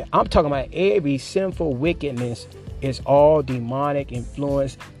 And I'm talking about every sinful wickedness is all demonic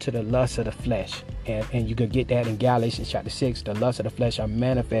influence to the lust of the flesh. And you can get that in Galatians chapter 6. The lust of the flesh are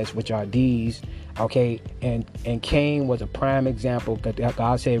manifest, which are these. Okay, and Cain was a prime example.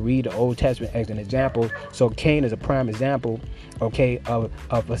 God said, read the Old Testament as an example. So Cain is a prime example, okay, of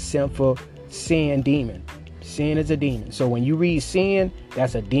a sinful sin demon. Sin is a demon. So when you read sin,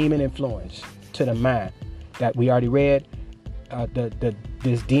 that's a demon influence to the mind. That we already read.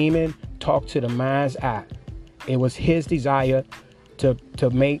 This demon talked to the mind's eye. It was his desire to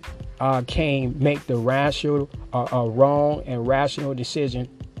make Cain make the rational, wrong and rational decision.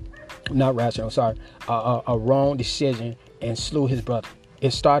 Not rational, sorry. A wrong decision and slew his brother.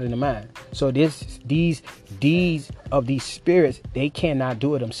 It started in the mind. So these deeds of these spirits, they cannot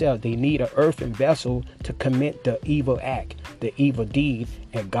do it themselves. They need an earthen vessel to commit the evil act, the evil deed.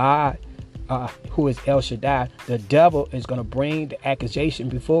 And God, who is El Shaddai, the devil is going to bring the accusation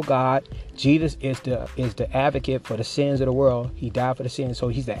before God. Jesus is the advocate for the sins of the world. He died for the sins, so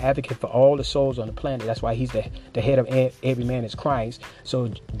he's the advocate for all the souls on the planet. That's why he's the head of every man is Christ.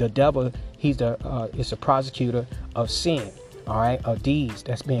 So the devil, is the prosecutor of sin, all right, of deeds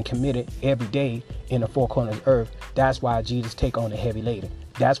that's being committed every day in the four corners of the earth. That's why Jesus take on the heavy laden.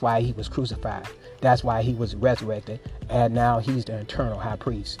 That's why he was crucified. That's why he was resurrected. And now he's the eternal high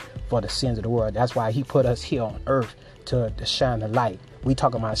priest for the sins of the world. That's why he put us here on earth to shine the light. We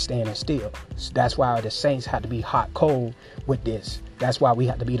talking about standing still. That's why the saints had to be hot, cold with this. That's why we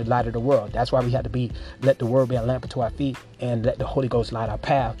have to be the light of the world. That's why we have to let the word be a lamp unto our feet, and let the Holy Ghost light our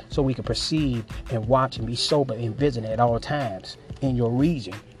path, so we can perceive and watch and be sober and vigilant at all times in your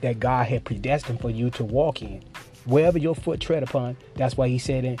region that God had predestined for you to walk in. Wherever your foot tread upon, that's why he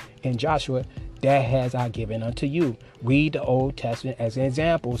said in Joshua, that has I given unto you. Read the Old Testament as an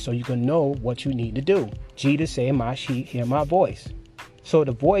example so you can know what you need to do. Jesus said, my sheep hear my voice. So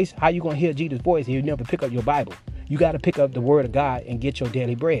the voice, how you going to hear Jesus' voice if you never pick up your Bible? You got to pick up the word of God and get your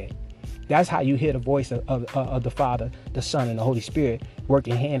daily bread. That's how you hear the voice of the Father, the Son, and the Holy Spirit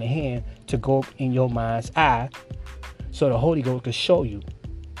working hand in hand to go in your mind's eye, so the Holy Ghost can show you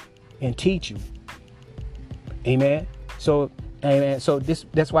and teach you. Amen. So, amen. So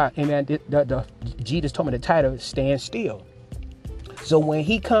that's why, amen, Jesus told me the title is Stand Still. So when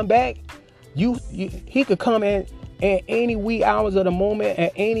he come back, he could come in at any wee hours of the moment,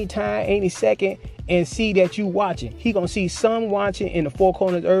 at any time, any second, and see that you watching. He gonna see some watching in the four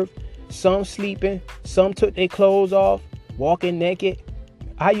corners of the earth, some sleeping, some took their clothes off, walking naked.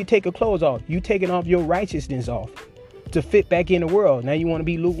 How you take your clothes off? You taking off your righteousness off to fit back in the world. Now you want to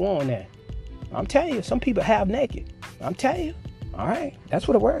be lukewarm now. I'm telling you, some people have naked. I'm telling you. All right. That's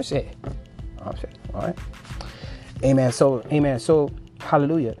what the word said. All right. Amen. So,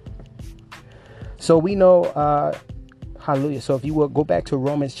 hallelujah. So we know, hallelujah. So if you will go back to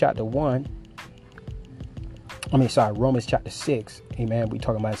Romans chapter 6. Amen. We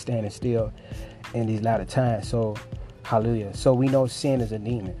talking about standing still in these latter times. So, hallelujah. So we know sin is a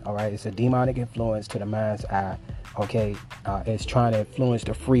demon. All right. It's a demonic influence to the mind's eye. Okay, it's trying to influence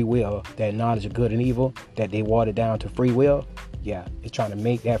the free will, that knowledge of good and evil, that they watered down to free will. Yeah, it's trying to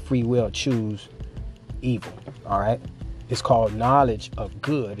make that free will choose evil. All right, it's called knowledge of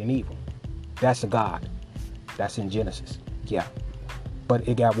good and evil. That's a God. That's in Genesis. Yeah. But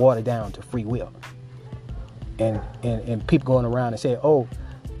it got watered down to free will. And people going around and say, oh,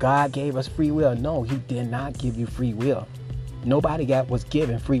 God gave us free will. No, he did not give you free will. Nobody was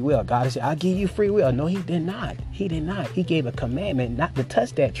given free will. God said, I'll give you free will. No, he did not. He did not. He gave a commandment not to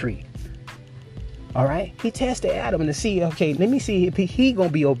touch that tree. All right. He tested Adam to see, okay, let me see if he going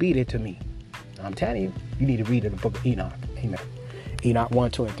to be obedient to me. I'm telling you, you need to read the book of Enoch. Amen. Enoch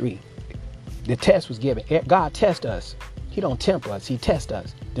 1, 2, and 3. The test was given. God tests us. He don't tempt us. He tests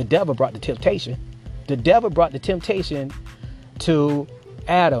us. The devil brought the temptation. The devil brought the temptation to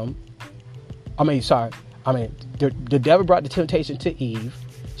Adam. The devil brought the temptation to Eve.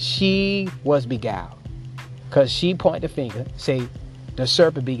 She was beguiled. Because she pointed the finger, say, the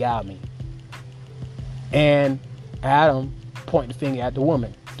serpent beguiled me. And Adam pointed the finger at the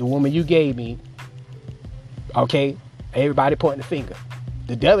woman. The woman you gave me. Okay, everybody pointing the finger.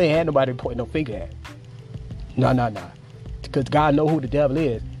 The devil ain't had nobody pointing no finger at. No. Because God know who the devil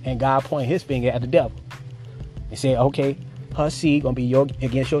is. And God pointed his finger at the devil. He said, okay, her seed gonna be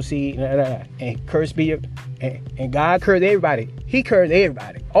against your seed. And curse be your... And God cursed everybody. He cursed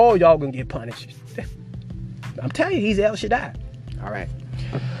everybody. All y'all gonna get punished. I'm telling you, he's El Shaddai. All right.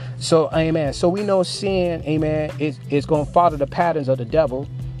 So, amen. So we know sin, amen, is going to follow the patterns of the devil.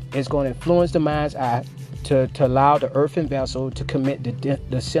 It's going to influence the mind's eye to allow the earthen vessel to commit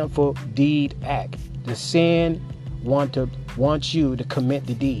the sinful deed act. The sin wants you to commit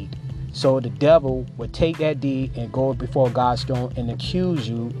the deed. So the devil would take that deed and go before God's throne and accuse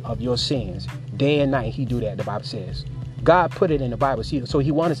you of your sins. Day and night, he do that, the Bible says. God put it in the Bible. So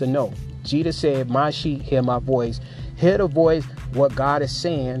he wanted us to know. Jesus said, my sheep hear my voice. Hear the voice, what God is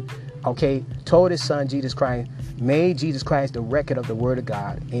saying, okay, told his son, Jesus Christ, made Jesus Christ the record of the word of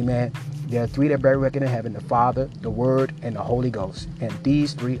God. Amen. There are three that bear record in heaven, the Father, the Word, and the Holy Ghost. And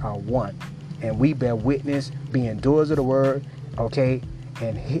these three are one. And we bear witness, being doers of the word, okay,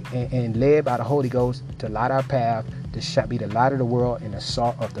 and led by the Holy Ghost to light our path, to be the light of the world and the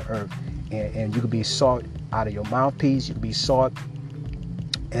salt of the earth. And you can be salt out of your mouthpiece. You can be salt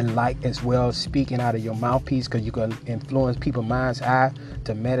and light as well, speaking out of your mouthpiece, because you can influence people's mind's eye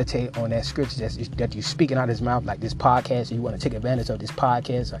to meditate on that scripture that you're speaking out of his mouth, like this podcast. And you want to take advantage of this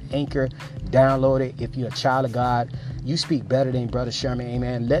podcast or Anchor, download it. If you're a child of God, you speak better than Brother Sherman.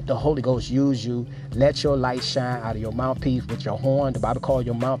 Amen. Let the Holy Ghost use you. Let your light shine out of your mouthpiece with your horn. The Bible calls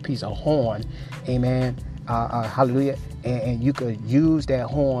your mouthpiece a horn. Amen. Hallelujah. And you could use that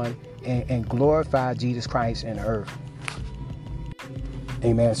horn and glorify Jesus Christ in the earth.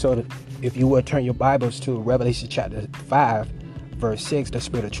 Amen. So if you would turn your Bibles to Revelation chapter 5, verse 6, the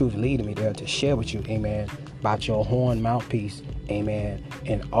Spirit of truth leading me there to share with you, amen, about your horn mouthpiece, amen,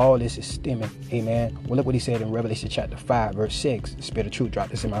 and all this is stemming, amen. Well, look what he said in Revelation chapter 5, verse 6, the Spirit of truth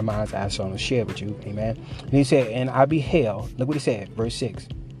dropped this in my mind's eye, so I'm going to share with you, amen. And he said, and I beheld, look what he said, verse 6,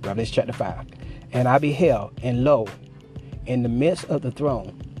 Revelation chapter 5, and I beheld, and lo, in the midst of the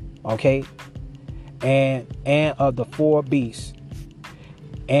throne, okay, and of the four beasts,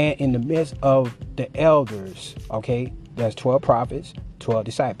 and in the midst of the elders, okay, there's 12 prophets, 12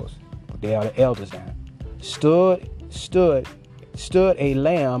 disciples. They are the elders now. Stood a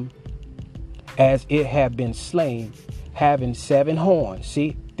lamb as it had been slain, having 7 horns.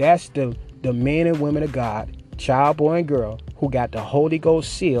 See, that's the men and women of God, child, boy, and girl, who got the Holy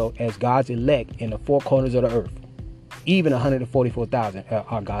Ghost seal as God's elect in the four corners of the earth. Even 144,000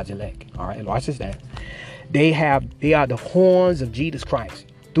 are God's elect. All right, watch this now. They are the horns of Jesus Christ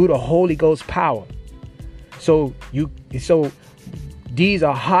through the Holy Ghost power. So these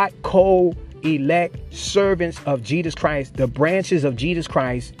are hot, cold, elect servants of Jesus Christ, the branches of Jesus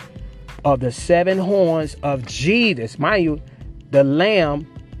Christ, of the 7 horns of Jesus. Mind you, the lamb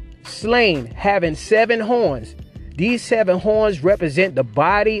slain, having 7 horns. These 7 horns represent the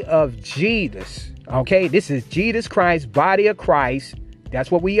body of Jesus. Okay, this is Jesus Christ, body of Christ.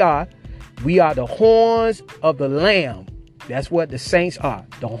 That's what we are. We are the horns of the lamb. That's what the saints are.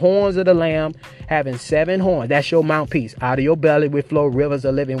 The horns of the lamb, having 7 horns. That's your mouthpiece. Out of your belly will flow rivers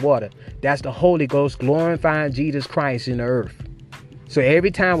of living water. That's the Holy Ghost glorifying Jesus Christ in the earth. So every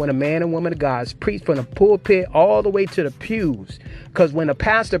time when a man and woman of God preach from the pulpit all the way to the pews, because when a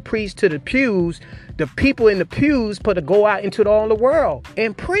pastor preached to the pews, the people in the pews put to go out into all the world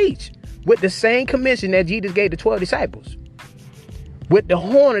and preach with the same commission that Jesus gave the 12 disciples, with the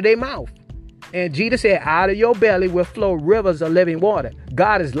horn of their mouth. And Jesus said, out of your belly will flow rivers of living water.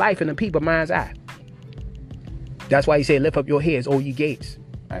 God is life in the people's mind's eye. That's why he said, lift up your heads, O ye gates.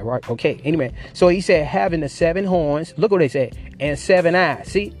 All right. Okay. Anyway, so he said, having the 7 horns, look what they said, and 7 eyes.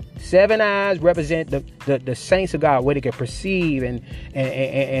 See, 7 eyes represent the saints of God, where they can perceive and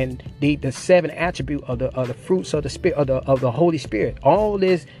the 7 attribute of the fruits of the spirit of the Holy Spirit. All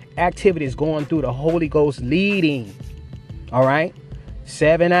this activity is going through the Holy Ghost leading. All right,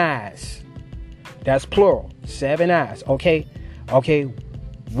 7 eyes. That's plural. 7 eyes. Okay.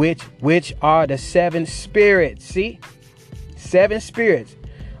 Which are the 7 spirits? See, 7 spirits.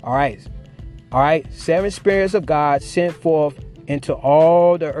 All right. 7 spirits of God sent forth into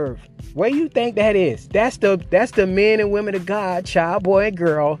all the earth. Where you think that is? That's the men and women of God, child, boy, and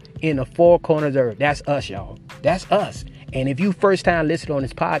girl in the 4 corners of the earth. That's us, y'all. That's us. And if you first time listening on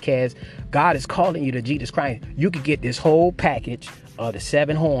this podcast, God is calling you to Jesus Christ. You could get this whole package of the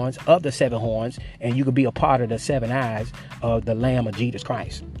 7 horns, and you could be a part of the 7 eyes of the Lamb of Jesus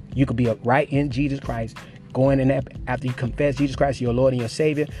Christ. You could be right in Jesus Christ, going in that after you confess Jesus Christ, your Lord and your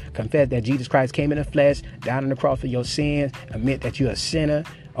Savior, confess that Jesus Christ came in the flesh, died on the cross for your sins, admit that you're a sinner,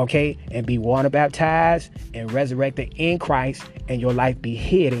 okay, and be water baptized and resurrected in Christ, and your life be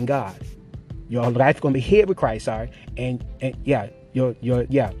hid in God. Your life is gonna be hid with Christ, your life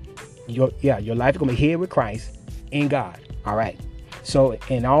is gonna be hid with Christ in God. All right. So,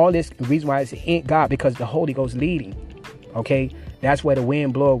 and all this, the reason why it's in God, because the Holy Ghost leading. Okay, that's where the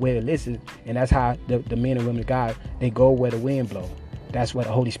wind blows, where it listens, and that's how the men and women of God, they go where the wind blows. That's where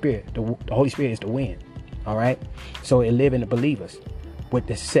the Holy Spirit, the Holy Spirit is the wind. All right. So it live in the believers with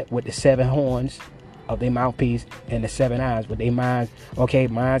the 7 horns of their mouthpiece and the 7 eyes with their minds. Okay,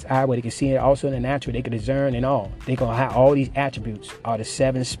 mind's eye, where they can see it. Also in the natural, they can discern and all. They gonna have all these attributes are the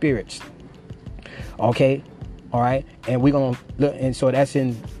 7 spirits. Okay, all right, and we're gonna look, and so that's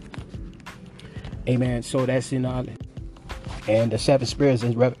in, amen. So that's in and the 7 spirits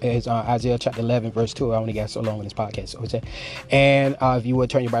is Isaiah chapter 11 verse 2. I only got so long in this podcast, so it's and if you would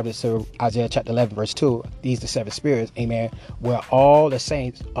turn your Bible to Isaiah chapter 11 verse 2, these are the 7 spirits, amen, where all the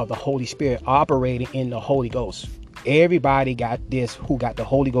saints of the Holy Spirit operating in the Holy Ghost. Everybody got this, who got the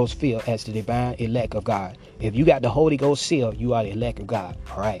Holy Ghost seal as the divine elect of God. If you got the Holy Ghost seal, you are the elect of God.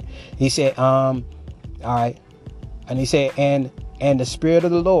 All right. He said, all right. And he said, and the Spirit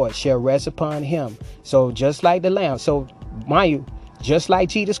of the Lord shall rest upon him. So just like the Lamb. So mind you, just like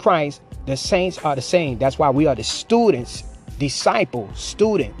Jesus Christ, the saints are the same. That's why we are the students. Disciple,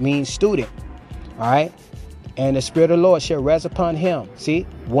 student means student. All right. And the Spirit of the Lord shall rest upon him. See,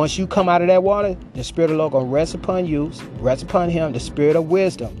 once you come out of that water, the Spirit of the Lord gonna rest upon you, rest upon him, the Spirit of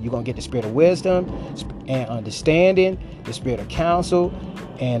wisdom. You're gonna get the Spirit of wisdom and understanding, the Spirit of counsel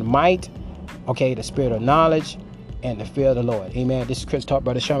and might. Okay, the Spirit of knowledge and the fear of the Lord. Amen. This is Chris Talk,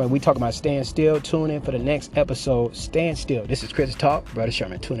 Brother Sherman. We talking about stand still. Tune in for the next episode. Stand still. This is Chris Talk, Brother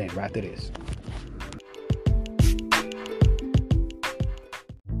Sherman. Tune in right after this.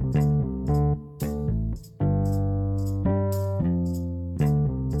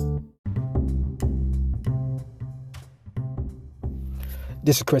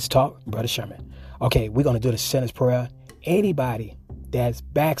 This is Chris Talk, Brother Sherman. Okay, we're going to do the sinner's prayer. Anybody that's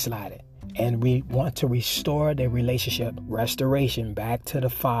backslided and we want to restore their relationship, restoration back to the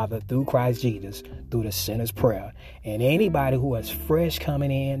Father through Christ Jesus, through the sinner's prayer. And anybody who is fresh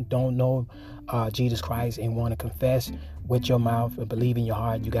coming in, don't know Jesus Christ and want to confess with your mouth and believe in your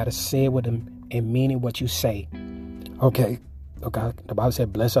heart, you got to say it with them and mean it what you say. Okay. The Bible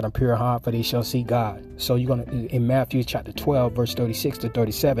said, blessed are the pure heart, for they shall see God. So you're going to, in Matthew chapter 12, verse 36 to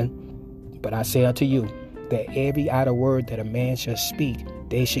 37, but I say unto you, that every idle word that a man shall speak,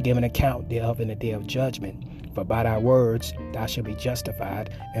 they shall give an account thereof in the day of judgment. For by thy words thou shalt be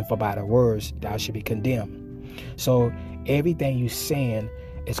justified, and for by thy words thou shalt be condemned. So everything you saying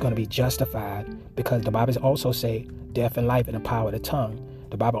is going to be justified, because the Bible also say death and life in the power of the tongue.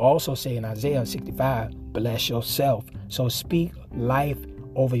 The Bible also say in Isaiah 65, bless yourself. So speak life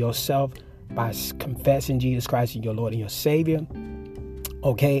over yourself by confessing Jesus Christ as your Lord and your Savior.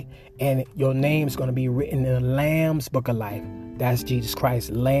 Okay, and your name is going to be written in the Lamb's Book of Life. That's Jesus Christ,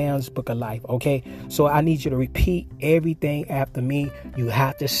 Lamb's Book of Life. Okay, so I need you to repeat everything after me. You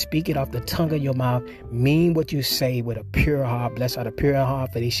have to speak it off the tongue of your mouth. Mean what you say with a pure heart. Blessed are the pure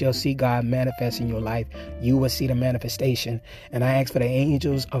heart, for they shall see God manifest in your life. You will see the manifestation. And I ask for the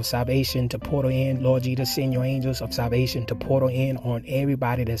angels of salvation to portal in. Lord Jesus, send your angels of salvation to portal in on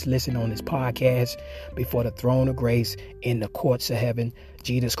everybody that's listening on this podcast before the throne of grace in the courts of heaven.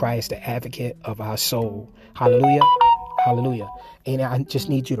 Jesus Christ, the advocate of our soul. Hallelujah. Hallelujah. And I just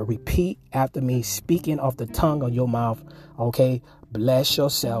need you to repeat after me, speaking off the tongue of your mouth. Okay. Bless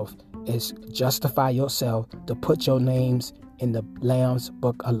yourself. Is justify yourself to put your names in the Lamb's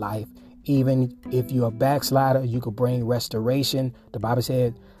Book of Life. Even if you're a backslider, you could bring restoration. The Bible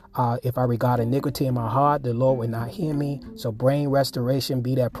said, If I regard iniquity in my heart, the Lord will not hear me. So bring restoration,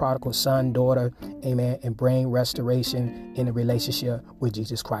 be that prodigal son, daughter, amen, and bring restoration in the relationship with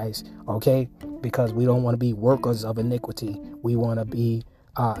Jesus Christ, okay? Because we don't want to be workers of iniquity. We want to be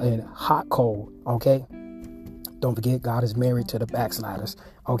in hot coal, okay? Don't forget, God is married to the backsliders.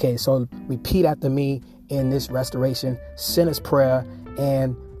 Okay, so repeat after me in this restoration sinner's prayer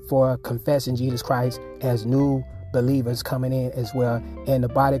and for confessing Jesus Christ as new believers coming in as well. And the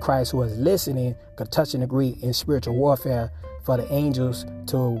body of Christ who is listening could touch and agree in spiritual warfare for the angels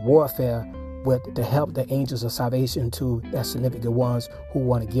to warfare with to help the angels of salvation to their significant ones who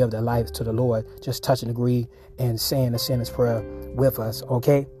want to give their lives to the Lord. Just touch and agree and saying the sinner's prayer with us.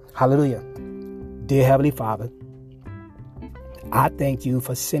 Okay, hallelujah. Dear Heavenly Father, I thank you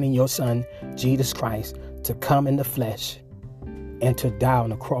for sending your son, Jesus Christ, to come in the flesh and to die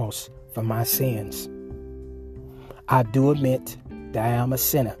on the cross for my sins. I do admit that I am a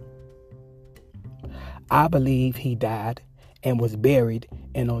sinner. I believe he died and was buried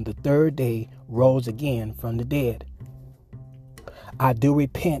and on the third day rose again from the dead. I do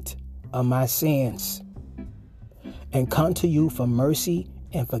repent of my sins and come to you for mercy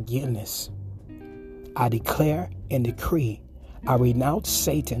and forgiveness. I declare and decree I renounce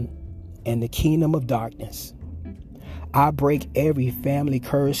Satan and the kingdom of darkness. I break every family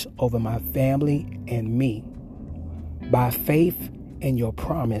curse over my family and me. By faith in your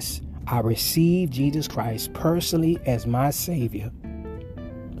promise, I receive Jesus Christ personally as my Savior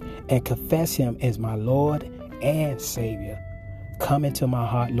and confess him as my Lord and Savior. Come into my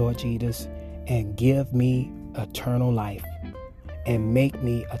heart, Lord Jesus, and give me eternal life and make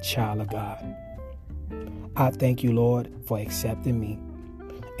me a child of God. I thank you, Lord, for accepting me.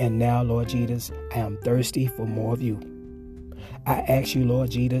 And now, Lord Jesus, I am thirsty for more of you. I ask you,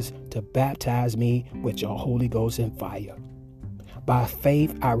 Lord Jesus, to baptize me with your Holy Ghost and fire. By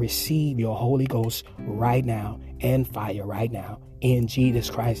faith, I receive your Holy Ghost right now and fire right now. In Jesus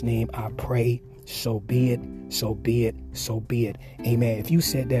Christ's name, I pray. So be it, so be it, so be it. Amen. If you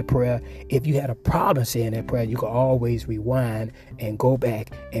said that prayer, if you had a problem saying that prayer, you can always rewind and go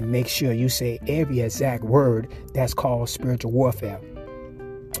back and make sure you say every exact word. That's called spiritual warfare.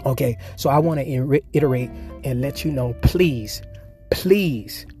 Okay, so I want to reiterate and let you know, please,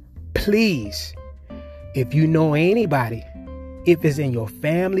 please, please, if you know anybody, if it's in your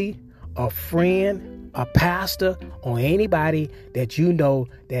family, a friend, a pastor, or anybody that you know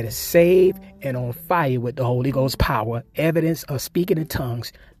that is saved and on fire with the Holy Ghost power, evidence of speaking in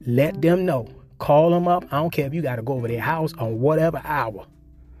tongues, let them know. Call them up. I don't care if you got to go over their house on whatever hour.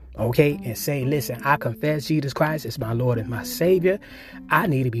 Okay, and say, listen, I confess Jesus Christ is my Lord and my Savior. I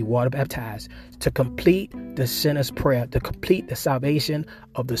need to be water baptized to complete the sinner's prayer, to complete the salvation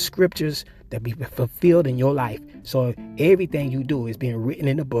of the scriptures that be fulfilled in your life. So everything you do is being written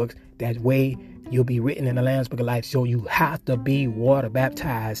in the books. That way you'll be written in the Lamb's Book of Life. So you have to be water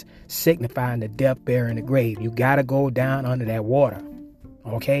baptized, signifying the death, burial, and the grave. You got to go down under that water,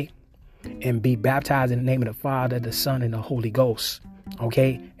 okay, and be baptized in the name of the Father, the Son, and the Holy Ghost.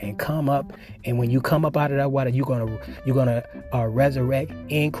 Okay, and come up, and when you come up out of that water, you're gonna resurrect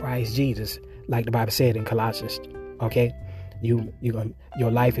in Christ Jesus, like the Bible said in Colossians. Okay,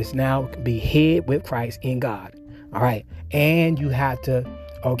 your life is now be hid with Christ in God. All right, and you have to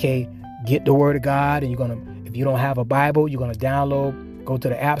get the Word of God, and if you don't have a Bible, you're gonna go to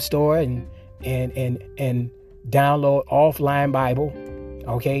the App Store and download offline Bible.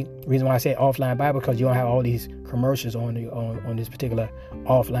 Okay, reason why I say offline Bible, because you don't have all these commercials on this particular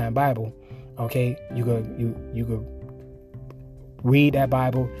offline Bible. Okay, you go read that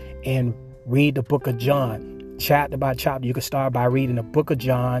Bible and read the book of John chapter by chapter. You can start by reading the book of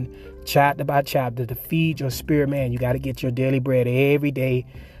John chapter by chapter to feed your spirit man. You got to get your daily bread every day,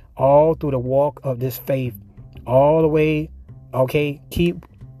 all through the walk of this faith, all the way. Okay, keep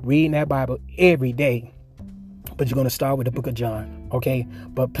reading that Bible every day. But you're going to start with the book of John, okay?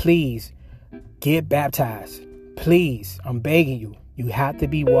 But please, get baptized. Please, I'm begging you. You have to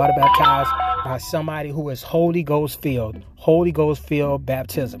be water baptized by somebody who is Holy Ghost filled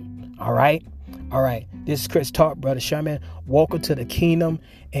baptism, all right? All right, this is Chris Talk, Brother Sherman. Welcome to the kingdom.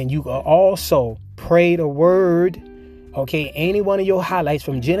 And you can also pray the word, okay? Any one of your highlights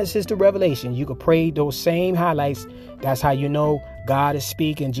from Genesis to Revelation, you can pray those same highlights. That's how you know God is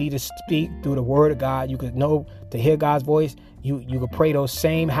speaking, Jesus speak through the word of God. You could know to hear God's voice. You could pray those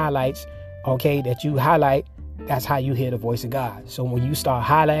same highlights, okay, that you highlight. That's how you hear the voice of God. So when you start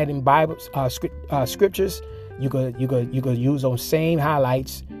highlighting Bibles, scriptures, you could use those same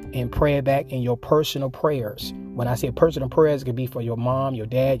highlights and pray it back in your personal prayers. When I say personal prayers, it could be for your mom, your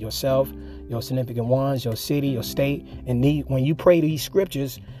dad, yourself, your significant ones, your city, your state. And when you pray these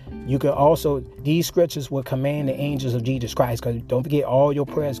scriptures, You could also, these scriptures will command the angels of Jesus Christ, because don't forget, all your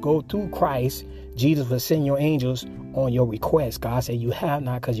prayers go through Christ. Jesus will send your angels on your request. God said you have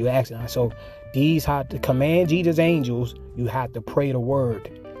not because you ask not. So these have to command Jesus' angels. You have to pray the word.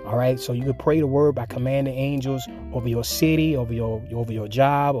 All right. So you can pray the word by commanding angels over your city, over your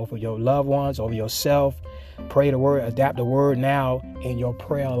job, over your loved ones, over yourself. Pray the word, adapt the word now in your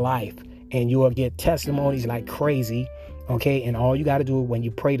prayer life, and you will get testimonies like crazy. Okay. And all you got to do when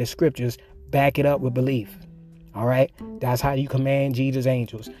you pray the scriptures, back it up with belief. All right. That's how you command Jesus'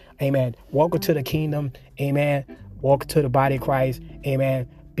 angels. Amen. Welcome to the kingdom. Amen. Welcome to the body of Christ. Amen.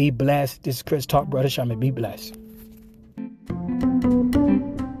 Be blessed. This is Chris Talk, Brother Sherman. Be blessed.